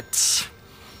worth it.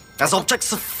 As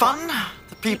objects of fun,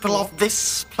 the people of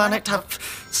this planet have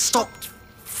stopped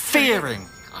fearing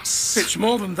us. It's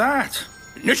more than that.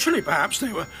 Initially, perhaps,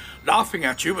 they were laughing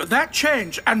at you, but that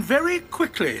changed, and very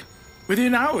quickly.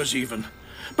 Within hours, even.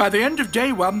 By the end of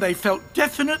day one, they felt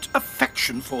definite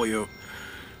affection for you.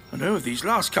 And over these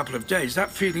last couple of days, that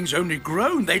feeling's only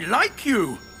grown. They like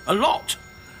you. A lot.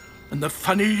 And the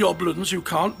funny yoblins who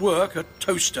can't work a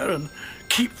toaster and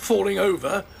keep falling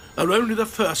over are only the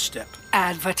first step.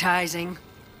 Advertising.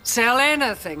 Sell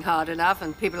anything hard enough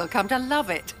and people will come to love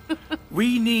it.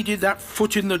 We needed that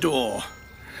foot in the door.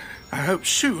 I hope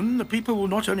soon the people will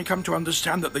not only come to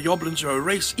understand that the Yoblins are a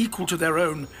race equal to their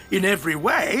own in every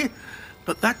way,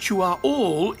 but that you are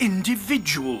all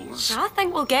individuals. I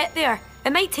think we'll get there.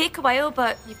 It might take a while,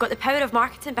 but you've got the power of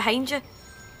marketing behind you.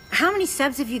 How many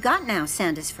subs have you got now,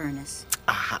 Sandus Furnace?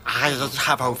 I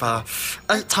have over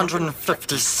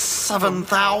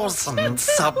 857,000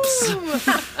 subs.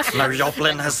 No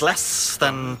Yoblin has less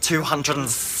than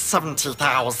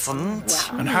 270,000. Wow.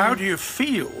 And how do you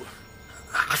feel?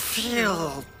 I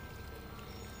feel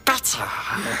better.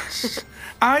 Yes.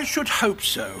 I should hope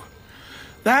so.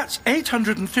 That's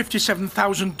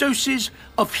 857,000 doses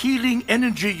of healing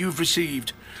energy you've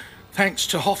received. Thanks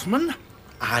to Hoffman.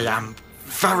 I am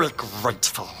very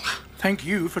grateful. Thank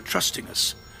you for trusting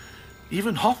us.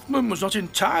 Even Hoffman was not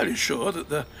entirely sure that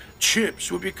the chips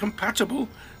would be compatible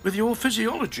with your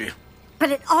physiology.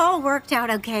 But it all worked out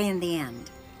okay in the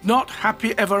end. Not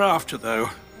happy ever after,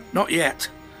 though. Not yet.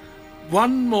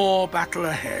 One more battle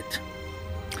ahead.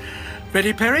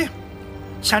 Ready, Perry?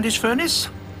 Sandus Furnace?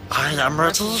 I am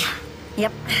ready.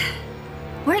 Yep.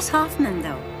 Where's Hoffman,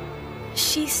 though?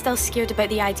 She's still scared about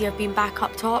the idea of being back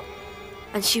up top.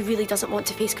 And she really doesn't want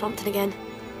to face Crompton again.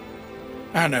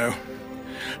 I know.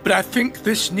 But I think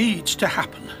this needs to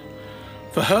happen.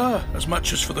 For her as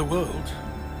much as for the world.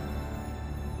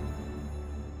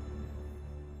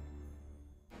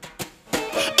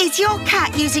 Is your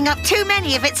cat using up too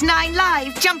many of its 9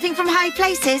 lives jumping from high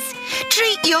places?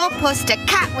 Treat your puss to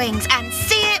cat wings and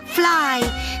see it fly.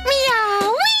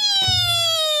 Meow!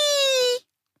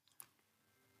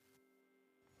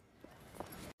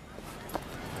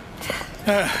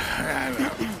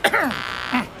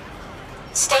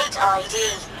 State ID.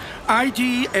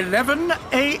 ID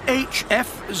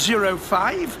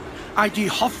 11AHF05, ID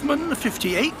Hoffman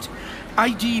 58,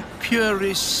 ID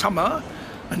Pure Summer,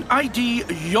 and ID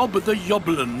Yob the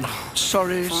Yoblin.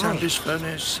 Sorry, Sandus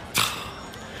Furnace.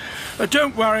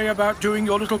 Don't worry about doing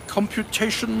your little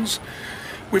computations.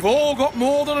 We've all got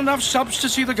more than enough subs to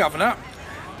see the governor.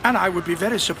 And I would be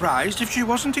very surprised if she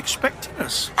wasn't expecting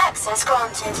us. Access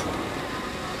granted.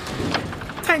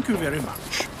 Thank you very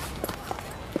much.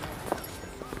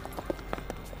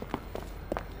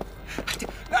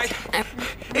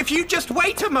 If you just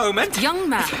wait a moment... Young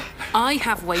man, I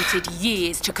have waited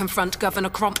years to confront Governor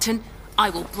Crompton. I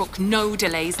will brook no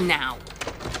delays now.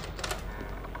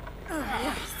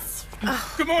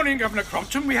 Good morning, Governor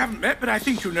Crompton. We haven't met, but I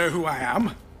think you know who I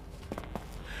am.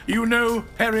 You know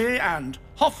Perry and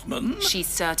Hoffman. She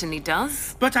certainly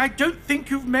does. But I don't think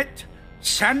you've met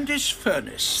Sandys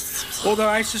Furnace, although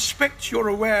I suspect you're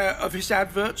aware of his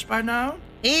adverts by now.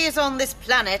 He is on this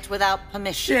planet without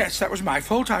permission. Yes, that was my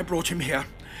fault. I brought him here.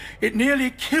 It nearly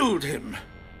killed him.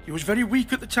 He was very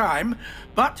weak at the time,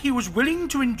 but he was willing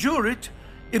to endure it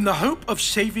in the hope of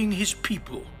saving his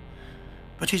people.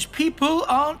 But his people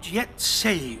aren't yet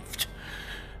saved.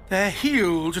 They're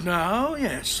healed now,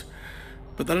 yes.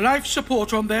 But the life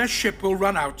support on their ship will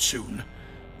run out soon.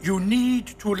 You need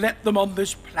to let them on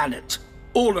this planet.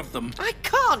 All of them. I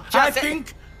can't just... I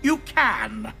think you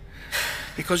can.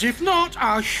 Because if not,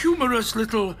 our humorous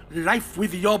little Life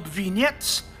with Yob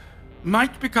vignettes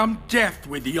might become Death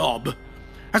with Yob,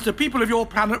 as the people of your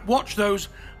planet watch those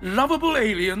lovable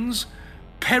aliens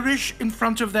perish in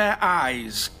front of their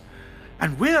eyes.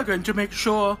 And we're going to make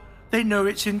sure they know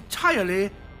it's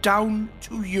entirely down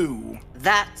to you.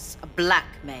 That's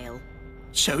blackmail.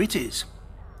 So it is.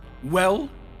 Well?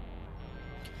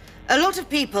 A lot of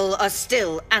people are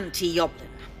still anti-Yoblin.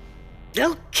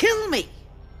 They'll kill me.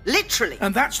 Literally.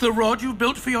 And that's the rod you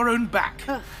built for your own back.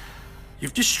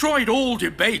 You've destroyed all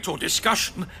debate or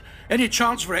discussion, any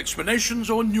chance for explanations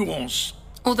or nuance.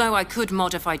 Although I could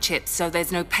modify chips so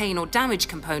there's no pain or damage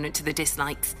component to the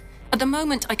dislikes, at the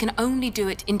moment I can only do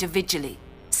it individually,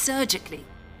 surgically.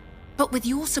 But with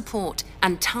your support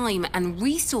and time and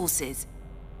resources,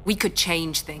 we could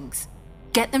change things.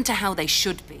 Get them to how they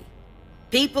should be.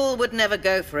 People would never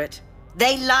go for it.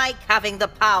 They like having the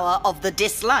power of the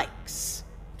dislikes.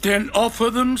 Then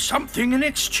offer them something in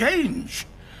exchange.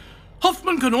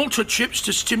 Hoffman can alter chips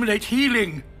to stimulate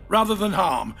healing rather than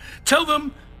harm. Tell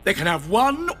them they can have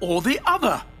one or the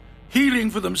other. Healing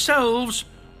for themselves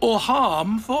or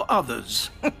harm for others.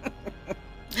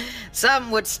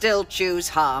 Some would still choose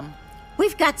harm.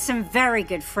 We've got some very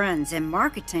good friends in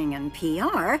marketing and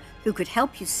PR who could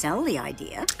help you sell the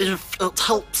idea. If it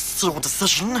helps your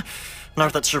decision, know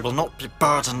that you will not be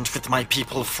burdened with my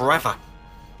people forever.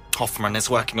 Hoffman is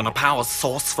working on a power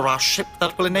source for our ship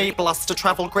that will enable us to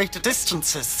travel greater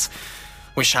distances.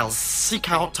 We shall seek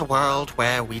out a world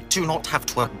where we do not have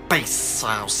to abase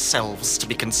ourselves to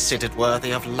be considered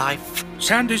worthy of life.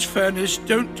 Sandys Furnace,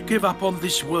 don't give up on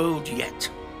this world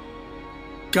yet.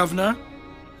 Governor?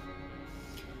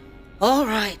 All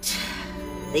right.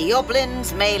 The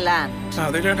Yoblins may land. Now,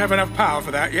 they don't have enough power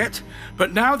for that yet,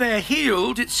 but now they're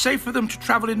healed, it's safe for them to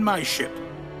travel in my ship.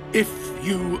 If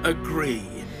you agree.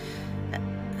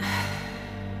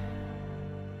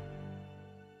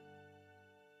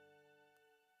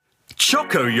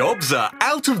 Choco Yobs are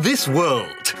out of this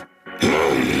world.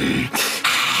 They're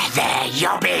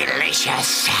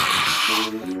Yobby-licious.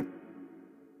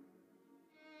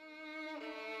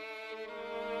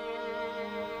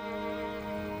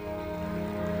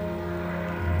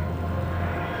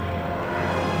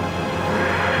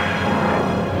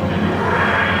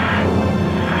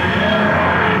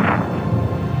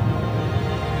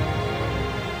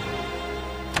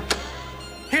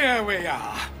 Here we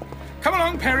are. Come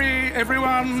along, Perry,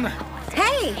 everyone.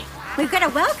 Hey, we've got a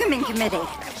welcoming committee.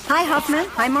 Hi, Hoffman.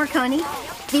 Hi, Marconi.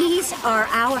 These are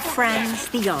our friends,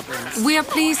 the Yoblins. We are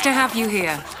pleased to have you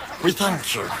here. We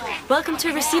thank you. Welcome to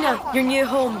Racina, your new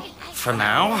home. For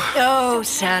now. Oh,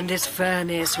 Sandys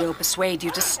Furnace will persuade you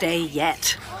to stay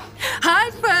yet. Hi,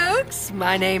 folks.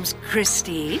 My name's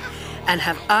Christy, and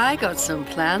have I got some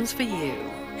plans for you.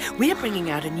 We're bringing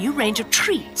out a new range of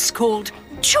treats called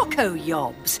Choco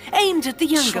Yobs, aimed at the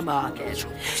younger market.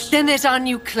 Then there's our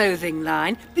new clothing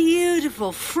line.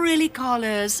 Beautiful frilly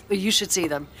collars. Oh, you should see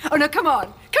them. Oh, no, come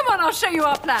on. Come on, I'll show you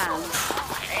our plans.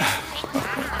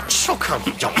 Choco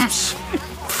Yobs?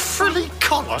 Frilly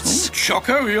collars?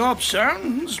 Choco Yob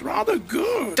sounds rather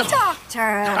good. Doctor!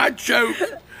 I joke.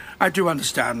 I do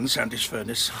understand, Sandys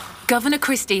Furnace. Governor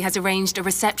Christie has arranged a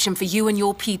reception for you and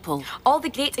your people. All the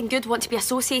great and good want to be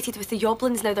associated with the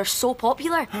Yoblins now they're so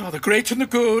popular. Oh, the great and the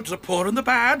good, the poor and the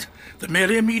bad, the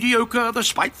merely mediocre, the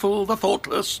spiteful, the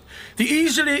thoughtless, the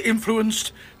easily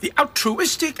influenced, the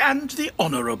altruistic and the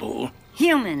honourable.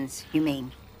 Humans, you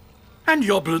mean? And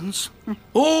Yoblins.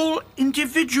 All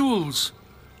individuals.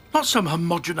 Not some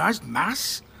homogenised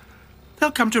mass. They'll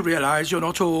come to realise you're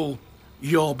not all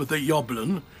Yob the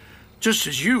Yoblin. Just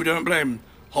as you don't blame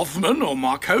Hoffman or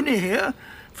Marconi here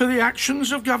for the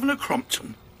actions of Governor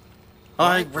Crompton.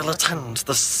 I will attend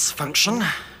this function.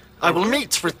 I will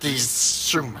meet with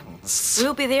these humans.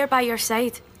 We'll be there by your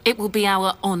side. It will be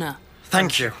our honor.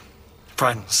 Thank you,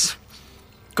 friends.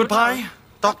 Goodbye,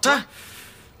 Doctor.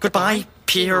 Goodbye,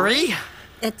 Peary.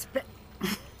 It's...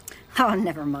 Oh,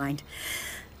 never mind.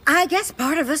 I guess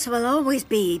part of us will always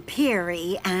be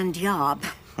Peary and Yob.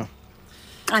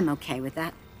 I'm okay with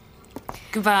that.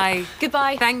 Goodbye.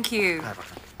 Goodbye. Thank you.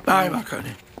 Bye,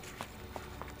 Marconi.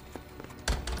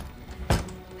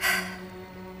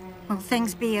 Will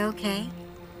things be okay?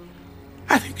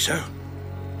 I think so.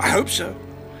 I hope so.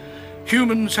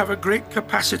 Humans have a great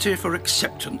capacity for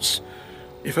acceptance,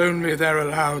 if only they're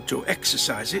allowed to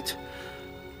exercise it.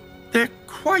 They're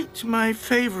quite my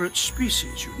favorite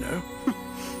species, you know.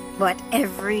 What,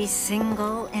 every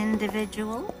single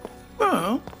individual?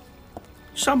 Well,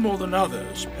 some more than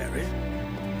others, Perry.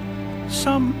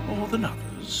 Some more than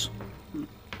others.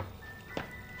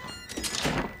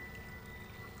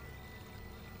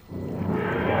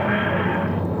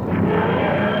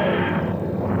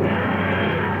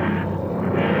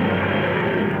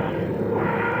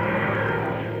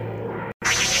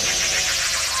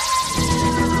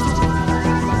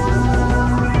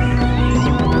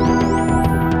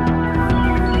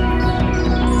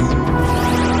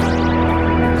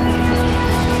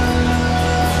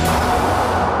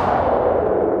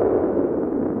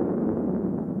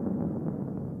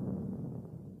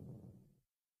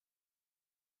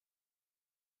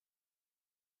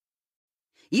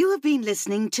 You have been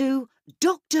listening to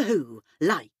Doctor Who,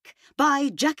 Like, by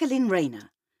Jacqueline Rayner.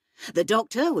 The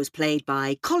Doctor was played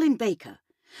by Colin Baker,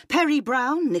 Perry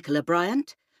Brown, Nicola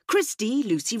Bryant, Christie,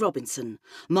 Lucy Robinson,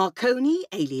 Marconi,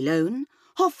 Ailey Lone,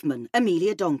 Hoffman,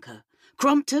 Amelia Donker,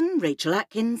 Crompton, Rachel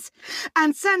Atkins,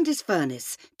 and Sandys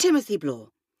Furness, Timothy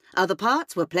Blore. Other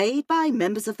parts were played by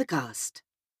members of the cast.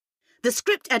 The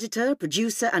script editor,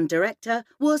 producer and director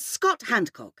was Scott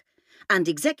Handcock, and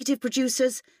executive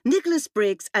producers Nicholas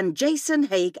Briggs and Jason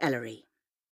Haig Ellery.